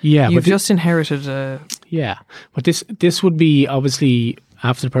 you've just inherited a... Yeah, but this would be obviously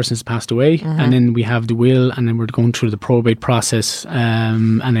after the person has passed away, and then we have the will, and then we're going through the probate process,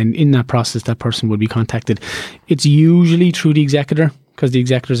 and then in that process that person would be contacted. It's usually through the executor, because the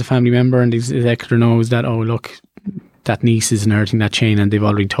executor is a family member, and the executor knows that, oh look, that niece is inheriting that chain, and they've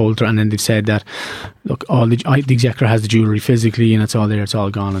already told her, and then they've said that, look, the executor has the jewellery physically and it's all there, it's all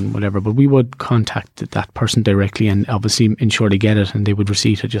gone and whatever, but we would contact that person directly and obviously ensure they get it and they would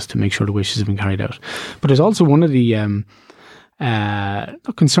receipt it, just to make sure the wishes have been carried out. But there's also one of the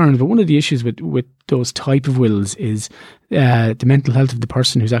not concerns, but one of the issues with those type of wills is the mental health of the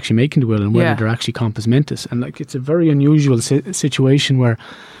person who's actually making the will, and whether they're actually compos mentis. And it's a very unusual situation where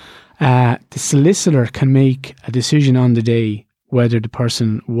the solicitor can make a decision on the day whether the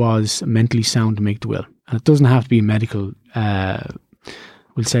person was mentally sound to make the will. And it doesn't have to be a medical,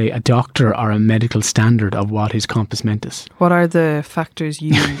 we'll say a doctor or a medical standard of what is compos mentis. What are the factors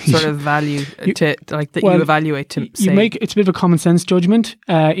you sort of value you evaluate to say? It's a bit of a common sense judgment.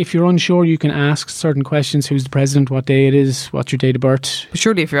 If you're unsure, you can ask certain questions. Who's the president? What day it is? What's your date of birth? But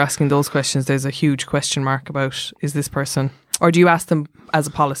surely if you're asking those questions, there's a huge question mark about, is this person... Or do you ask them as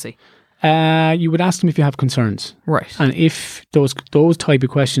a policy? You would ask them if you have concerns. Right. And if those type of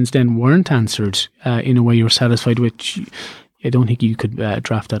questions then weren't answered in a way you're satisfied with, I don't think you could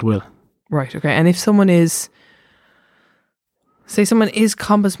draft that will. Right, okay. And if someone is... Say someone is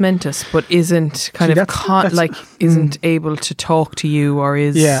compos mentis but isn't isn't able to talk to you, or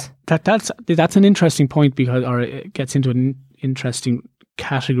is... Yeah, that's an interesting point, because it gets into an interesting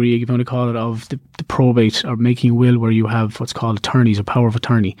category, if you want to call it, of the probate or making a will, where you have what's called attorneys or power of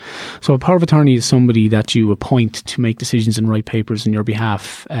attorney. So a power of attorney is somebody that you appoint to make decisions and write papers on your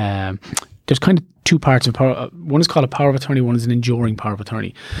behalf. There's kind of two parts of power. One is called a power of attorney, one is an enduring power of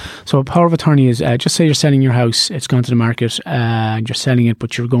attorney. So a power of attorney is, just say you're selling your house, it's gone to the market, and you're selling it,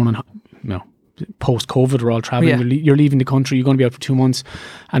 but you're going on, post-COVID, we're all travelling, you're leaving the country, you're going to be out for 2 months,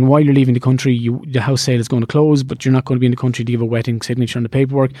 and while you're leaving the country, the house sale is going to close, but you're not going to be in the country to give a wetting signature on the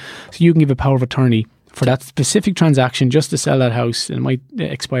paperwork, so you can give a power of attorney for that specific transaction, just to sell that house, and it might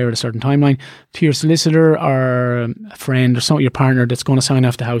expire at a certain timeline, to your solicitor or a friend or your partner that's going to sign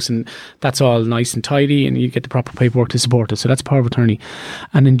off the house, and that's all nice and tidy, and you get the proper paperwork to support it. So that's power of attorney.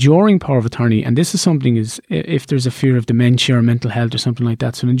 An enduring power of attorney, and this is something, is if there's a fear of dementia or mental health or something like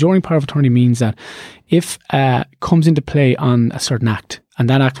that. So an enduring power of attorney means that if comes into play on a certain act, And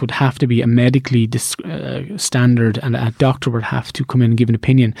that act would have to be a medically standard, and a doctor would have to come in and give an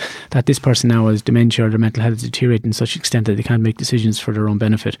opinion that this person now has dementia or their mental health is deteriorating to such extent that they can't make decisions for their own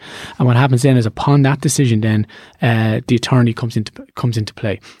benefit. And what happens then is, upon that decision, then the attorney comes into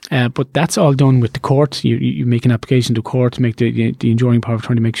play. But that's all done with the court. You make an application to court to make the enduring power of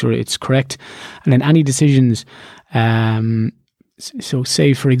attorney, make sure it's correct, and then any decisions. So,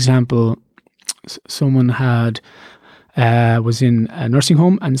 say for example, someone was in a nursing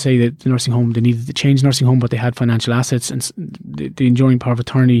home, and say that the nursing home, they needed to change nursing home, but they had financial assets, and the enduring power of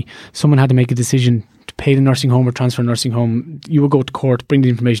attorney, someone had to make a decision to pay the nursing home or transfer nursing home. You would go to court, bring the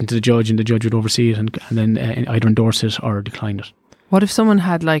information to the judge, and the judge would oversee it and then either endorse it or decline it. What if someone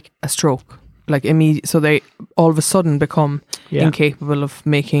had like a stroke, like immediate, so they all of a sudden become incapable of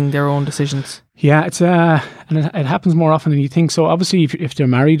making their own decisions? Yeah, it's and it happens more often than you think. So obviously, if they're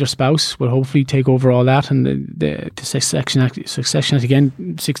married, their spouse will hopefully take over all that, and the Succession Act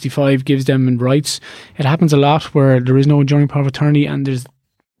again, 65 gives them rights. It happens a lot where there is no enduring power of attorney, and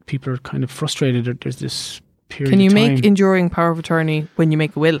people are kind of frustrated. There's this period. Can you of time. make enduring power of attorney when you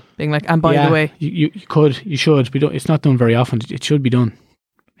make a will? Being like, and by the way, you should. It's not done very often. It should be done.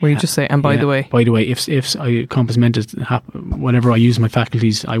 Where you just say, and by the way, if I compass mentis, whenever I use my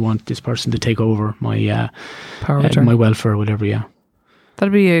faculties, I want this person to take over my power of attorney, my welfare, or whatever. Yeah,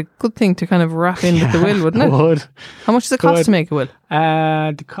 that'd be a good thing to kind of wrap in with the will, wouldn't it? Would. How much does it cost to make a will?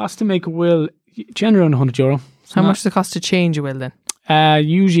 The cost to make a will, generally around €100. How much does it cost to change a will then?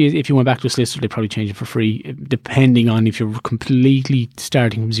 Usually, if you went back to a solicitor, they probably change it for free, depending on if you're completely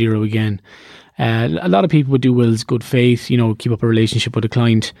starting from zero again. A lot of people would do wills good faith, keep up a relationship with a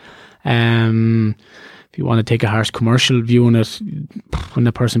client. If you want to take a harsh commercial view on it, when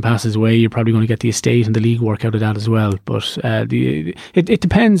the person passes away, you're probably going to get the estate and the legal work out of that as well. But it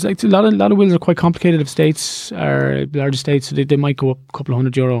depends. Like, a lot of wills are quite complicated. If states are large estates, so they might go up a couple of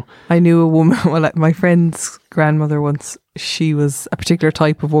 €100. I knew a woman. Well, my friend's grandmother once. She was a particular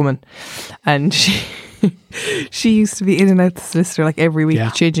type of woman, and she used to be in and out the solicitor like every week,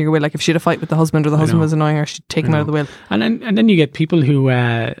 changing her will. Like if she had a fight with the husband, or the husband was annoying her, she'd take him out of the will. And then you get people who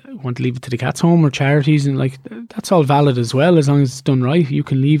want to leave it to the Cats Home or charities, and like that's all valid as well, as long as it's done right. You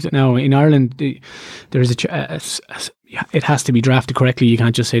can leave it. Now in Ireland, there is it has to be drafted correctly. You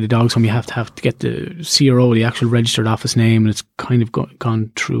can't just say the Dogs Home. You have to get the CRO, the actual registered office name, and it's kind of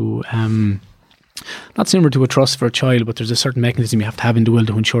gone through. Not similar to a trust for a child, but there's a certain mechanism you have to have in the will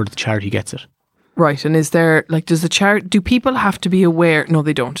to ensure that the charity gets it. Right, and is there, like, do people have to be aware? No,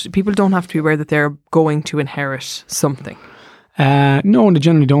 they don't. People don't have to be aware that they're going to inherit something. No, they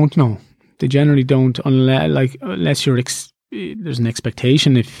generally don't. No, they generally don't, unless there's an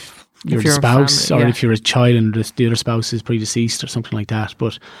expectation if you're a spouse, family, or if you're a child and the other spouse is predeceased or something like that.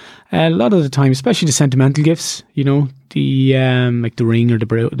 But a lot of the time, especially the sentimental gifts, the like the ring or the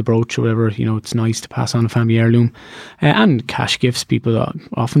brooch or whatever, it's nice to pass on a family heirloom, and cash gifts. People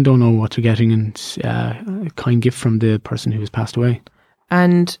often don't know what they're getting, and a kind gift from the person who has passed away.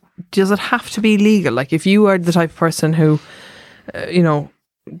 And does it have to be legal? Like if you are the type of person who,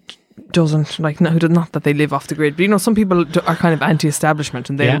 doesn't not that they live off the grid, but some people are kind of anti-establishment,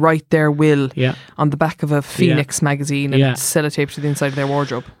 and they write their will on the back of a Phoenix magazine and sellotape to the inside of their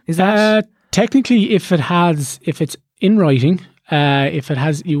wardrobe. Is that technically, if it's in writing, if it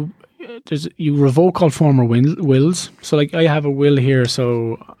has you revoke all former wills. So like I have a will here,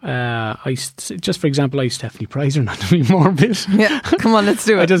 so just for example, I Stephanie Preiser, not to be morbid. Yeah, come on, let's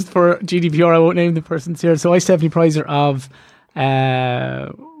do it. Just for GDPR, I won't name the persons here. So I Stephanie Preiser of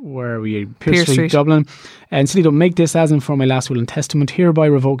where are we? Pearse Street, Dublin. And so they don't make this as in for my last will and testament, hereby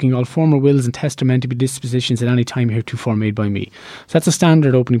revoking all former wills and testamentary dispositions at any time heretofore made by me. So that's a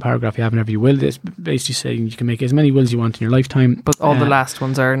standard opening paragraph you have in every will. It's basically saying you can make as many wills you want in your lifetime. But all the last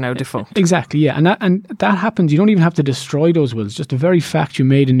ones are now defunct. Exactly, yeah. And that happens. You don't even have to destroy those wills. Just the very fact you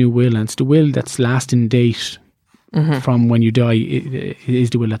made a new will, and it's the will that's last in date. Mm-hmm. From when you die, it is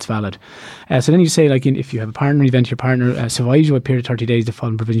the will that's valid. So then you say, like, if you have a partner, event your partner survives you by a period of 30 days, the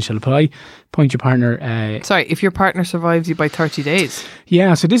following provision shall apply. Point your partner. If your partner survives you by 30 days?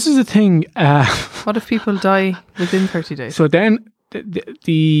 Yeah, so this is the thing. What if people die within 30 days? So then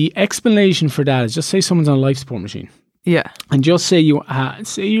the explanation for that is just say someone's on a life support machine. Yeah. And just say you're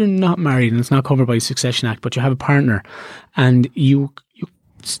not married and it's not covered by the Succession Act, but you have a partner, and you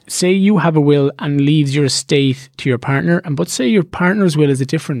say you have a will and leaves your estate to your partner, but say your partner's will is a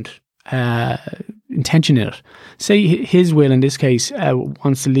different intention in it. Say his will, in this case,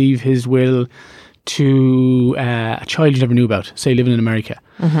 wants to leave his will to a child you never knew about, say living in America.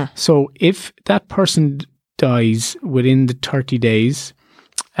 Mm-hmm. So if that person dies within the 30 days,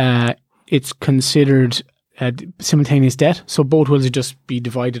 it's considered simultaneous debt. So both wills would just be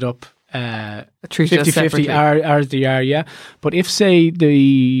divided up. Treated as 50-50 separately. as they are, yeah. But if, say,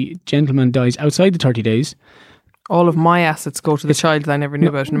 the gentleman dies outside the 30 days, all of my assets go to the child that I never knew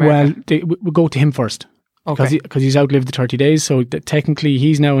about in America. well, they will go to him first. Okay. Because he's outlived the 30 days. So technically,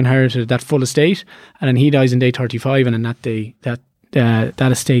 he's now inherited that full estate. And then he dies on day 35. And then that day,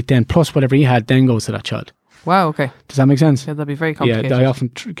 that estate then, plus whatever he had, then goes to that child. Wow, okay. Does that make sense? Yeah, that'd be very complicated. Yeah, I often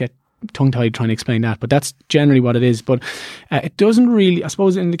get tongue-tied trying to explain that, but that's generally what it is. But it doesn't really, I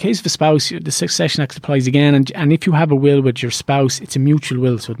suppose, in the case of a spouse, the Succession Act applies again, and if you have a will with your spouse, it's a mutual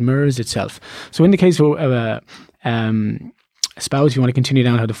will, so it mirrors itself. So in the case of a spouse, you want to continue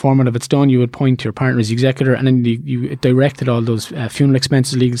down how the format of it's done, you would point to your partner as the executor, and then you directed all those funeral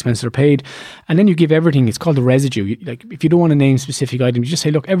expenses, legal expenses are paid, and then you give everything. It's called the residue. Like, if you don't want to name specific items, you just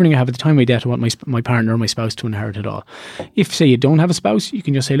say, look, everything I have at the time of my death, I want my partner or my spouse to inherit it all. If, say, you don't have a spouse, you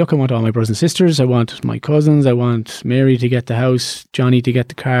can just say, look, I want all my brothers and sisters, I want my cousins, I want Mary to get the house, Johnny to get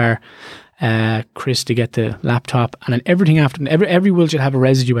the car, Chris to get the laptop, and then everything after. Every will should have a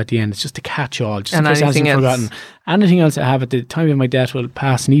residue at the end. It's just a catch-all, just in case it hasn't forgotten. Anything else I have at the time of my death will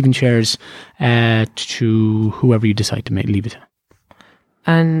pass in even shares to whoever you decide to leave it to.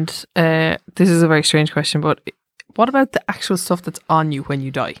 And this is a very strange question, but what about the actual stuff that's on you when you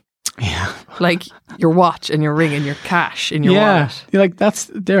die? Yeah, like your watch and your ring and your cash in your wallet. Yeah, like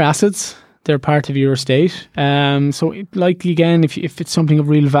they're assets. They're part of your estate. So likely again, if it's something of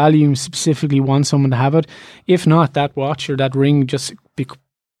real value, you specifically want someone to have it. If not, that watch or that ring just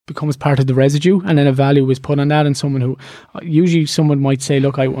becomes part of the residue, and then a value is put on that. And someone might say,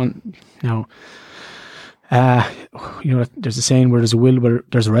 look, I want now. There's a saying where there's a will, where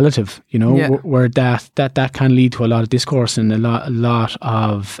there's a relative. Where that can lead to a lot of discourse and a lot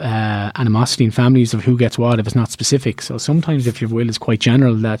of animosity in families of who gets what if it's not specific. So sometimes if your will is quite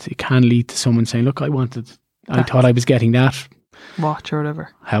general, that it can lead to someone saying, "Look, I thought I was getting that watch or whatever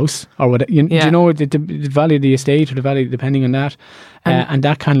house or what." The value of the estate or the value depending on that, and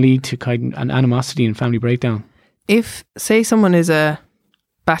that can lead to kind of an animosity and family breakdown. If, say, someone is a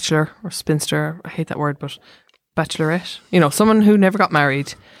bachelor or spinster, I hate that word, but bachelorette, someone who never got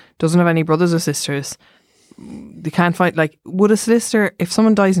married, doesn't have any brothers or sisters, they can't fight, like, would a solicitor, if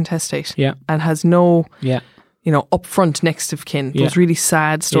someone dies intestate and has no upfront next of kin, those really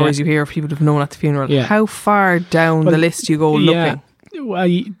sad stories you hear of people who've known at the funeral, how far down the list you go looking? Well,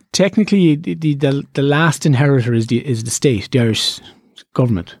 technically the last inheritor is the state, the Irish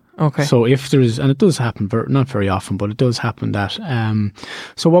government. Okay. So if there is, and it does happen, not very often, but it does happen that.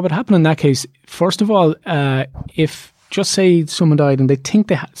 So what would happen in that case? First of all, if just say someone died and they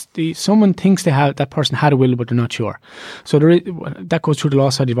think someone thinks that person had a will, but they're not sure. So that goes through the Law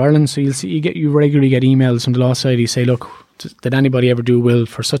Society of Ireland. So you regularly get emails from the Law Society say, look, did anybody ever do a will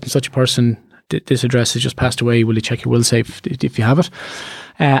for such and such a person? This address has just passed away. Will you check your will safe if you have it?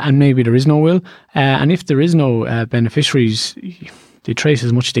 And maybe there is no will. And if there is no beneficiaries, they trace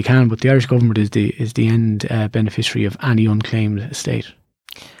as much as they can, but the Irish government is the end beneficiary of any unclaimed estate.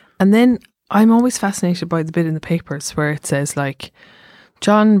 And then I'm always fascinated by the bit in the papers where it says, like,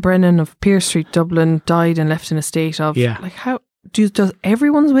 John Brennan of Pearse Street, Dublin, died and left an estate of. Yeah. Like, how does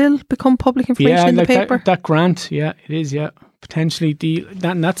everyone's will become public information in the paper? That grant, it is, potentially.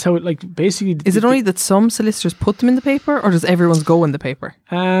 That's how it, like, basically. Is it only that some solicitors put them in the paper, or does everyone's go in the paper?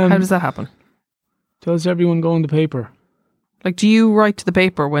 How does that happen? Does everyone go in the paper? Like, do you write to the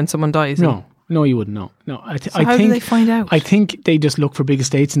paper when someone dies? No, you wouldn't. No. How do they find out? I think they just look for big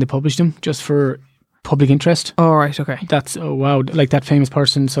estates and they publish them just for public interest. Oh, right, okay. That's, oh wow, like that famous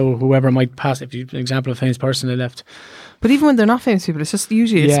person. So whoever might pass, if you an example of a famous person they left. But even when they're not famous people, it's just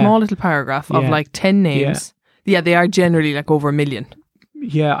usually a small little paragraph of like 10 names. Yeah, they are generally like over 1 million.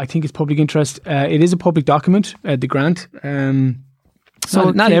 Yeah, I think it's public interest. It is a public document, the grant.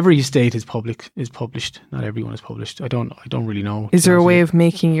 So not every estate is published. Not everyone is published. I don't really know. Is there a way of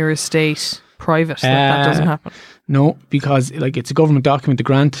making your estate private that doesn't happen? No, because like it's a government document. The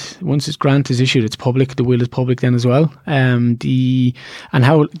grant, once this grant is issued, it's public. The will is public then as well. How the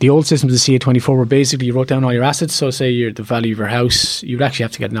old systems of CA24 were basically you wrote down all your assets. So say the value of your house, you'd actually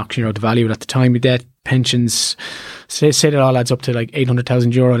have to get an auction out the value at the time of death, pensions. Say that all adds up to like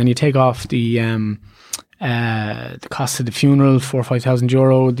 €800,000, and you take off the cost of the funeral, €4,000 or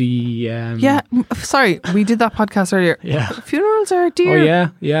 €5,000. Sorry, we did that podcast earlier. Yeah, funerals are dear. Oh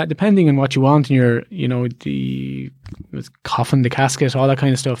yeah. Depending on what you want, and the coffin, the casket, all that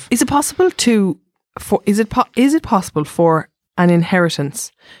kind of stuff. Is it possible is it possible for an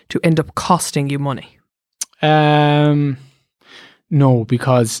inheritance to end up costing you money? No,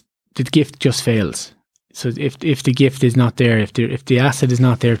 because the gift just fails. So if the gift is not there, if the asset is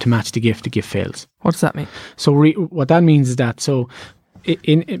not there to match the gift fails. What does that mean? So what that means is that, so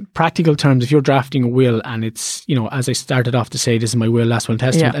in practical terms, if you're drafting a will and it's, as I started off to say, this is my will, last will and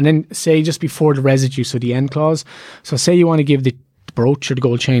testament, and then say just before the residue, so the end clause, so say you want to give the brooch or the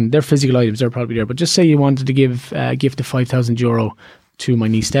gold chain, they're physical items, they're probably there, but just say you wanted to give a gift of €5,000 to my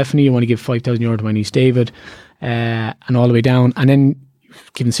niece Stephanie, you want to give €5,000 to my niece David, and all the way down, and then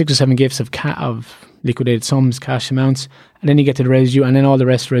given 6 or 7 gifts of liquidated sums, cash amounts, and then you get to the residue, and then all the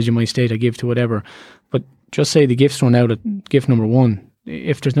rest of the residue of my estate I give to whatever. But just say the gift's run out at gift number 1.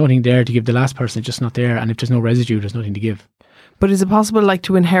 If there's nothing there to give the last person, it's just not there, and if there's no residue, there's nothing to give. But is it possible, like,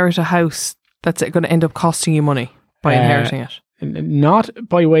 to inherit a house that's going to end up costing you money by inheriting it? Not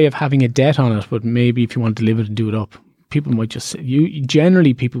by way of having a debt on it, but maybe if you want to live it and do it up. People might just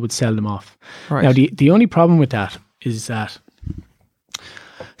generally people would sell them off. Right. Now the only problem with that is that,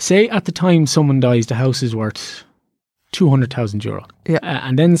 say at the time someone dies, the house is worth €200,000. Yeah.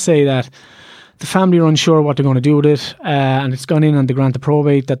 And then say that the family are unsure what they're going to do with it, and it's gone in on the grant of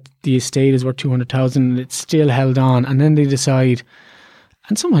probate that the estate is worth 200,000, and it's still held on, and then they decide,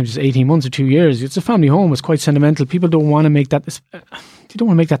 and sometimes it's 18 months or 2 years. It's a family home. It's quite sentimental. People don't want to make that. They don't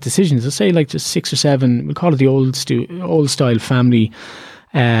want to make that decision. So say like just 6 or 7. We'll call it the old style family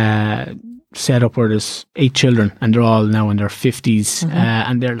setup where there's 8 children and they're all now in their 50s,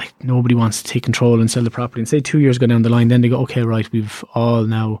 and they're like, nobody wants to take control and sell the property. And say 2 years go down the line, then they go, okay, right, we've all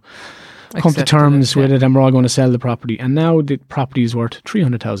now come to terms with it, and we're all going to sell the property. And now the property is worth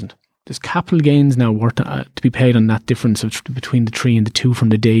 300,000. There's capital gains now worth to be paid on that difference between the 3 and the 2 from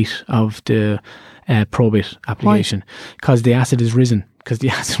the date of the probate application, because the asset has risen. Because the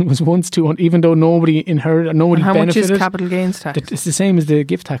asset was once 200, even though nobody inherited, nobody benefited. How much is capital gains tax? It's the same as the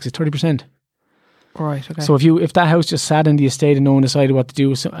gift tax. It's 30%. Right. Okay. So if that house just sat in the estate and no one decided what to do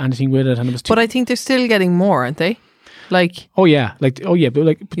with anything with it, and it was but I think they're still getting more, aren't they? But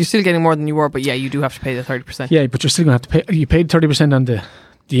you're still getting more than you were. But yeah, you do have to pay the 30%. Yeah, but you're still going to have to pay. You paid 30% on the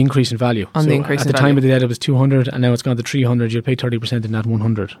increase in value. On the increase in value. At the time of the debt, it was 200, and now it's gone to 300. You'll pay 30% in that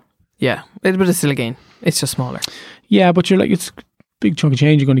 100. Yeah, but it's still a gain. It's just smaller. Yeah, but you're like, it's a big chunk of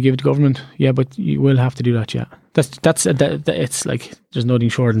change you're going to give it to government. Yeah, but you will have to do that. Yeah, it's like there's nothing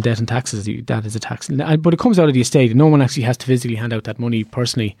short in debt and taxes. That is a tax, but it comes out of the estate. No one actually has to physically hand out that money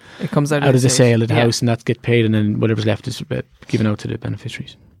personally. It comes out of the sale of the house, and that gets paid, and then whatever's left is given out to the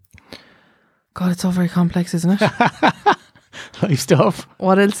beneficiaries. God, it's all very complex, isn't it? Life stuff.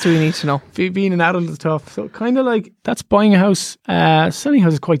 What else do we need to know? Being an adult is tough. So kind of like that's buying a house. Selling a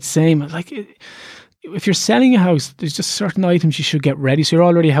house is quite the same. Like if you're selling a house, there's just certain items you should get ready. So you're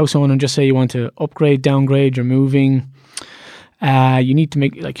already a house owner and just say you want to upgrade, downgrade, you're moving. You need to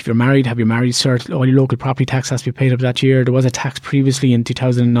make, like if you're married, have your marriage cert. All your local property tax has to be paid up that year. There was a tax previously in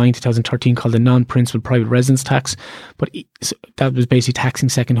 2009, 2013 called the non-principal private residence tax, but that was basically taxing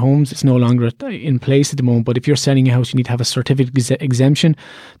second homes. It's no longer in place at the moment. But if you're selling a house, you need to have a certificate exemption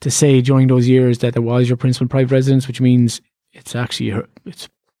to say during those years that there was your principal private residence, which means it's actually it's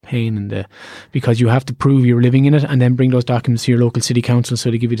pain because you have to prove you're living in it and then bring those documents to your local city council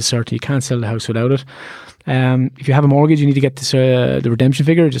so they give you the cert. You can't sell the house without it. If you have a mortgage, you need to get this, the redemption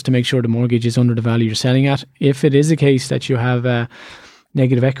figure just to make sure the mortgage is under the value you're selling at. If it is the case that you have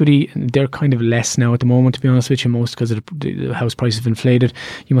negative equity, they're kind of less now at the moment, to be honest with you, most because the house prices have inflated.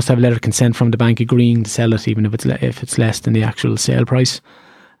 You must have a letter of consent from the bank agreeing to sell it, even if it's less than the actual sale price.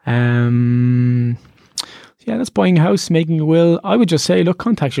 Yeah, that's buying a house, making a will. I would just say, look,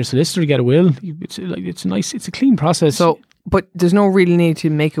 contact your solicitor, get a will. It's a clean process. So, but there's no real need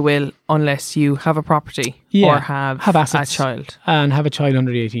to make a will unless you have a property or have assets, a child, and have a child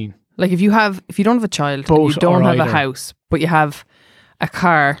under 18. Like if you don't have a child, and you don't have a house, but you have a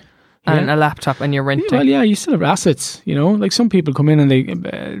car and a laptop and you're renting. Well, yeah, you still have assets. You know, like some people come in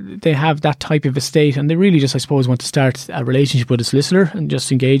and they have that type of estate, and they really just, I suppose, want to start a relationship with a solicitor and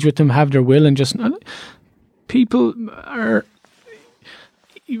just engage with them, have their will, and just. People are,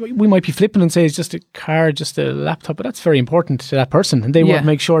 we might be flippant and say it's just a car, just a laptop, but that's very important to that person. And they want to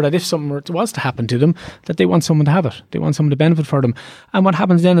make sure that if something was to happen to them, that they want someone to have it. They want someone to benefit for them. And what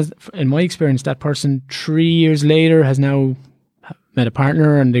happens then is, in my experience, that person 3 years later has now met a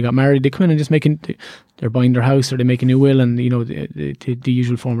partner and they got married. They come in and just they're buying their house or they make a new will, and the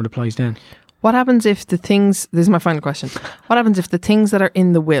usual format applies then. What happens if this is my final question. What happens if the things that are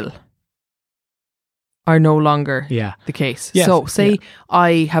in the will are no longer the case? Yes. So say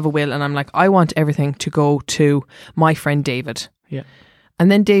I have a will and I'm like, I want everything to go to my friend David. Yeah.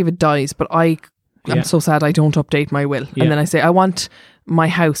 And then David dies, but I'm so sad I don't update my will. And then I say, I want my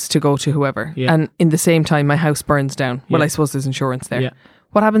house to go to whoever. Yeah. And in the same time, my house burns down. Well, I suppose there's insurance there. Yeah.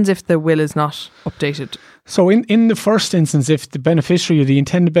 What happens if the will is not updated? So in the first instance, if the beneficiary, the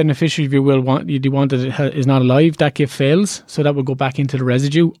intended beneficiary of your will is not alive, that gift fails. So that will go back into the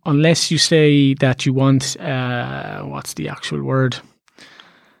residue, unless you say that you want, what's the actual word?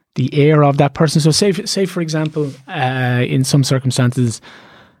 The heir of that person. So say for example, in some circumstances,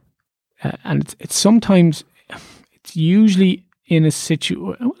 and it's sometimes, it's usually in a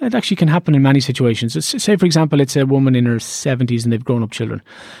situation, it actually can happen in many situations. So say for example, it's a woman in her 70s and they've grown up children,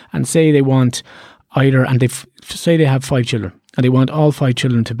 and say they want either, and say they have 5 children and they want all 5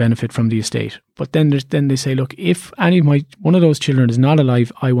 children to benefit from the estate. But then they say, look, if one of those children is not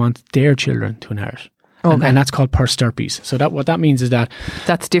alive, I want their children to inherit. Okay. And that's called per stirpes. So what that means is that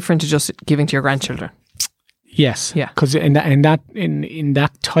that's different to just giving to your grandchildren. Yes. Yeah. Because in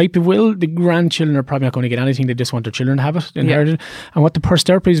that type of will, the grandchildren are probably not going to get anything. They just want their children to have it inherited. Yeah. And what the per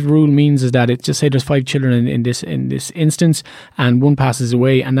stirpes rule means is that it just say there's 5 children in this instance, and one passes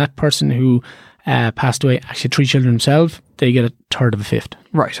away, and that person who passed away, actually 3 children themselves, they get a third of a fifth.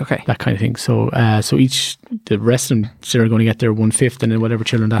 Right. Okay. That kind of thing. So the rest of them, they're going to get their 1/5, and then whatever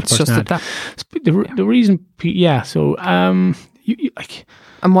children that person had. The reason, yeah. So like.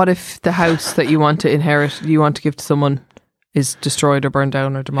 And what if the house that you want to inherit, you want to give to someone, is destroyed or burned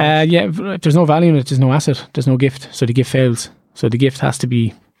down or demolished? Yeah, if there's no value in it, there's no asset, there's no gift, so the gift fails. So the gift has to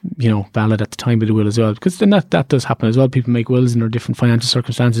be, valid at the time of the will as well, because then that does happen as well. People make wills in their different financial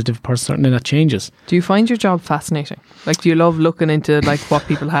circumstances, different person, and that changes. Do you find your job fascinating? Like, do you love looking into like what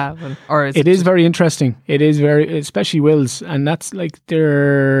people have, it is very interesting. It is very, especially wills, and that's like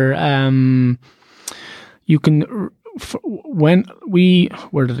they're you can. When I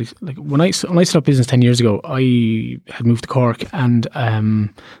set up business 10 years ago, I had moved to Cork, and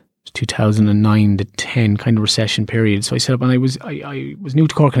 2009 to 10 kind of recession period. So I set up, and I was new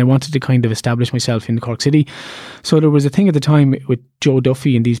to Cork, and I wanted to kind of establish myself in Cork City. So there was a thing at the time with Joe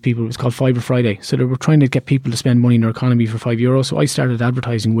Duffy and these people. It was called Fibre Friday. So they were trying to get people to spend money in their economy for €5. So I started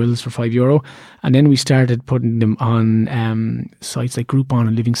advertising wills for €5, and then we started putting them on sites like Groupon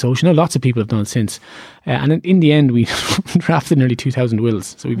and Living Social. Now, lots of people have done it since, and in the end we drafted nearly 2,000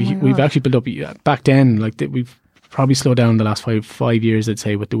 wills. So we've actually built up back then, like we've probably slowed down the last five years, I'd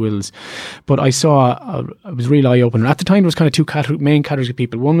say, with the wills. But I saw, it was a real eye-opener. At the time, there was kind of 2 main categories of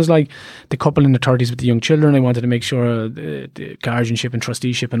people. One was like the couple in their 30s with the young children. I wanted to make sure the guardianship and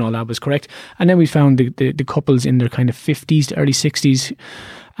trusteeship and all that was correct. And then we found the couples in their kind of 50s to early 60s.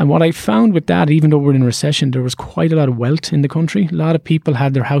 And what I found with that, even though we're in a recession, there was quite a lot of wealth in the country. A lot of people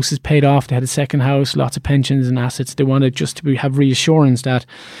had their houses paid off. They had a second house, lots of pensions and assets. They wanted just to have reassurance that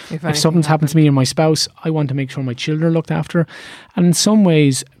if something's happened to me or my spouse, I want to make sure my children are looked after. And in some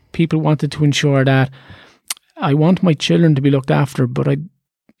ways, people wanted to ensure that I want my children to be looked after, but I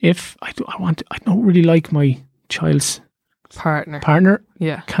don't really like my child's partner.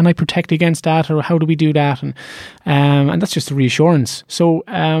 Yeah. Can I protect against that, or how do we do that? And that's just a reassurance. So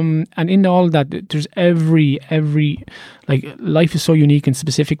and in all that, there's every like, life is so unique and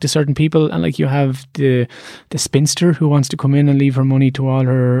specific to certain people, and like you have the spinster who wants to come in and leave her money to all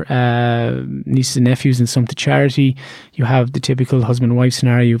her nieces and nephews and some to charity. You have the typical husband and wife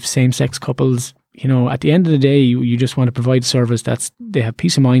scenario. You have same-sex couples. At the end of the day, you just want to provide service that's, they have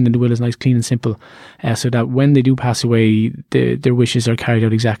peace of mind, and the will is nice, clean and simple, so that when they do pass away, their wishes are carried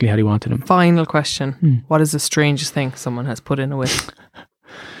out exactly how they wanted them. Final question. What is the strangest thing someone has put in a will?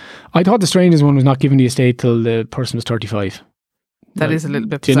 I thought the strangest one was not giving the estate till the person was 35. That is a little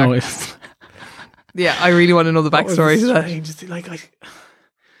bit bizarre. Yeah, I really want to know the backstory to that. Like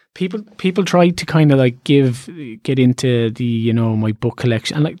people try to kind of like get into the my book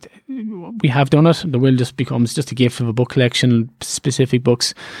collection, and like we have done it. The will just becomes just a gift of a book collection, specific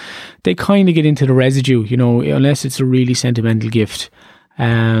books. They kind of get into the residue, unless it's a really sentimental gift.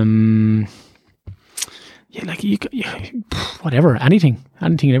 Whatever, anything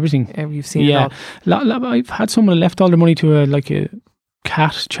and everything. Yeah, you've seen it all. I've had someone left all their money to a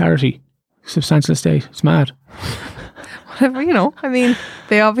cat charity, substantial estate. It's mad. Whatever, I mean,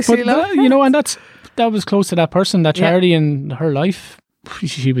 they obviously love it. And that was close to that person, that charity in her life.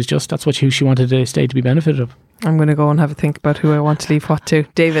 She was that's who she wanted the estate to be benefited of. I'm going to go and have a think about who I want to leave what to.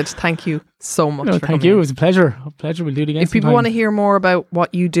 David, thank you so much. Thank you. It was a pleasure. We'll do it again. If people want to hear more about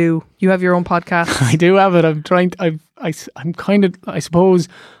what you do, you have your own podcast. I do have it. I'm kind of, I suppose,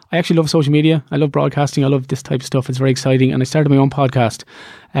 I actually love social media. I love broadcasting. I love this type of stuff. It's very exciting. And I started my own podcast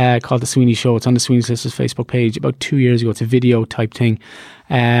called The Sweeney Show. It's on the Sweeney Sisters Facebook page about 2 years ago. It's a video type thing.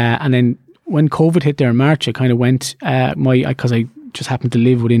 And then when COVID hit there in March, I kind of went, because I just happened to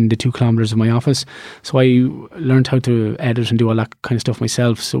live within the 2 kilometres of my office. So I learned how to edit and do all that kind of stuff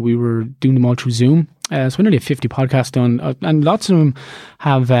myself. So we were doing them all through Zoom. So nearly 50 podcasts done, and lots of them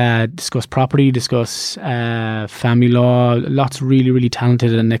have discussed property, discuss family law. Lots of really, really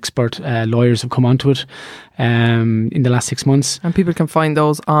talented and expert lawyers have come onto it in the last 6 months. And people can find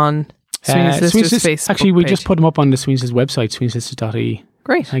those on Sweeney Sisters' Facebook Actually, we page. just put them up on the Sweeney Sisters website, sweeneysisters.ie.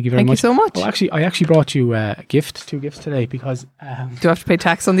 Great. Thank you very much. Thank you so much. Oh, actually, I brought you a gift, 2 gifts today, because... Do I have to pay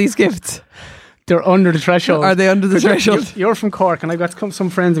tax on these gifts? They're under the threshold. Are they under the threshold? You're from Cork, and I've got some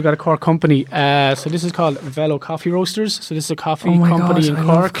friends who've got a Cork company. So this is called Velo Coffee Roasters. So this is a coffee company in I Cork.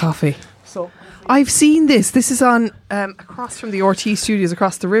 love coffee. So I've seen this. This is on across from the RT studios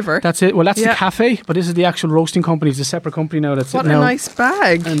across the river. that's it. Well, that's the cafe, but this is the actual roasting company. It's a separate company now. What a nice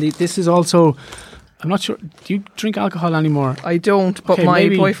bag. And this is also... I'm not sure. Do you drink alcohol anymore? I don't, but Okay, my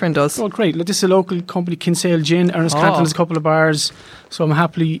maybe- boyfriend does. Oh, great. This is a local company, Kinsale Gin. Ernest Canton has a couple of bars. So I'm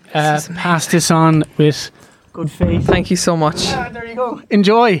happily pass this on with good faith. Thank you so much. There you go.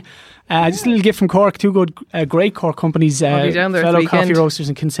 Enjoy. Just a little gift from Cork. 2 good, great Cork companies. I'll be down there Fellow at the Coffee weekend. Roasters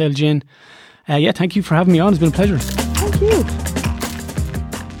and Kinsale Gin. Thank you for having me on. It's been a pleasure. Thank you.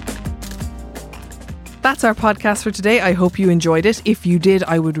 That's our podcast for today. I hope you enjoyed it. If you did,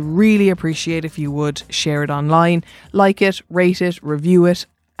 I would really appreciate if you would share it online, like it, rate it, review it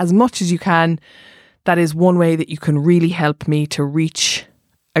as much as you can. That is one way that you can really help me to reach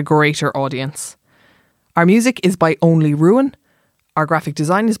a greater audience. Our music is by Only Ruin. Our graphic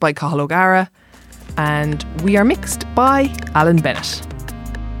design is by Cathal O'Gara. And we are mixed by Alan Bennett.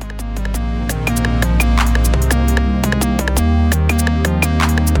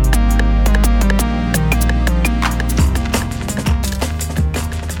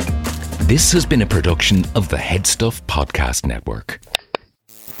 This has been a production of the Headstuff Podcast Network.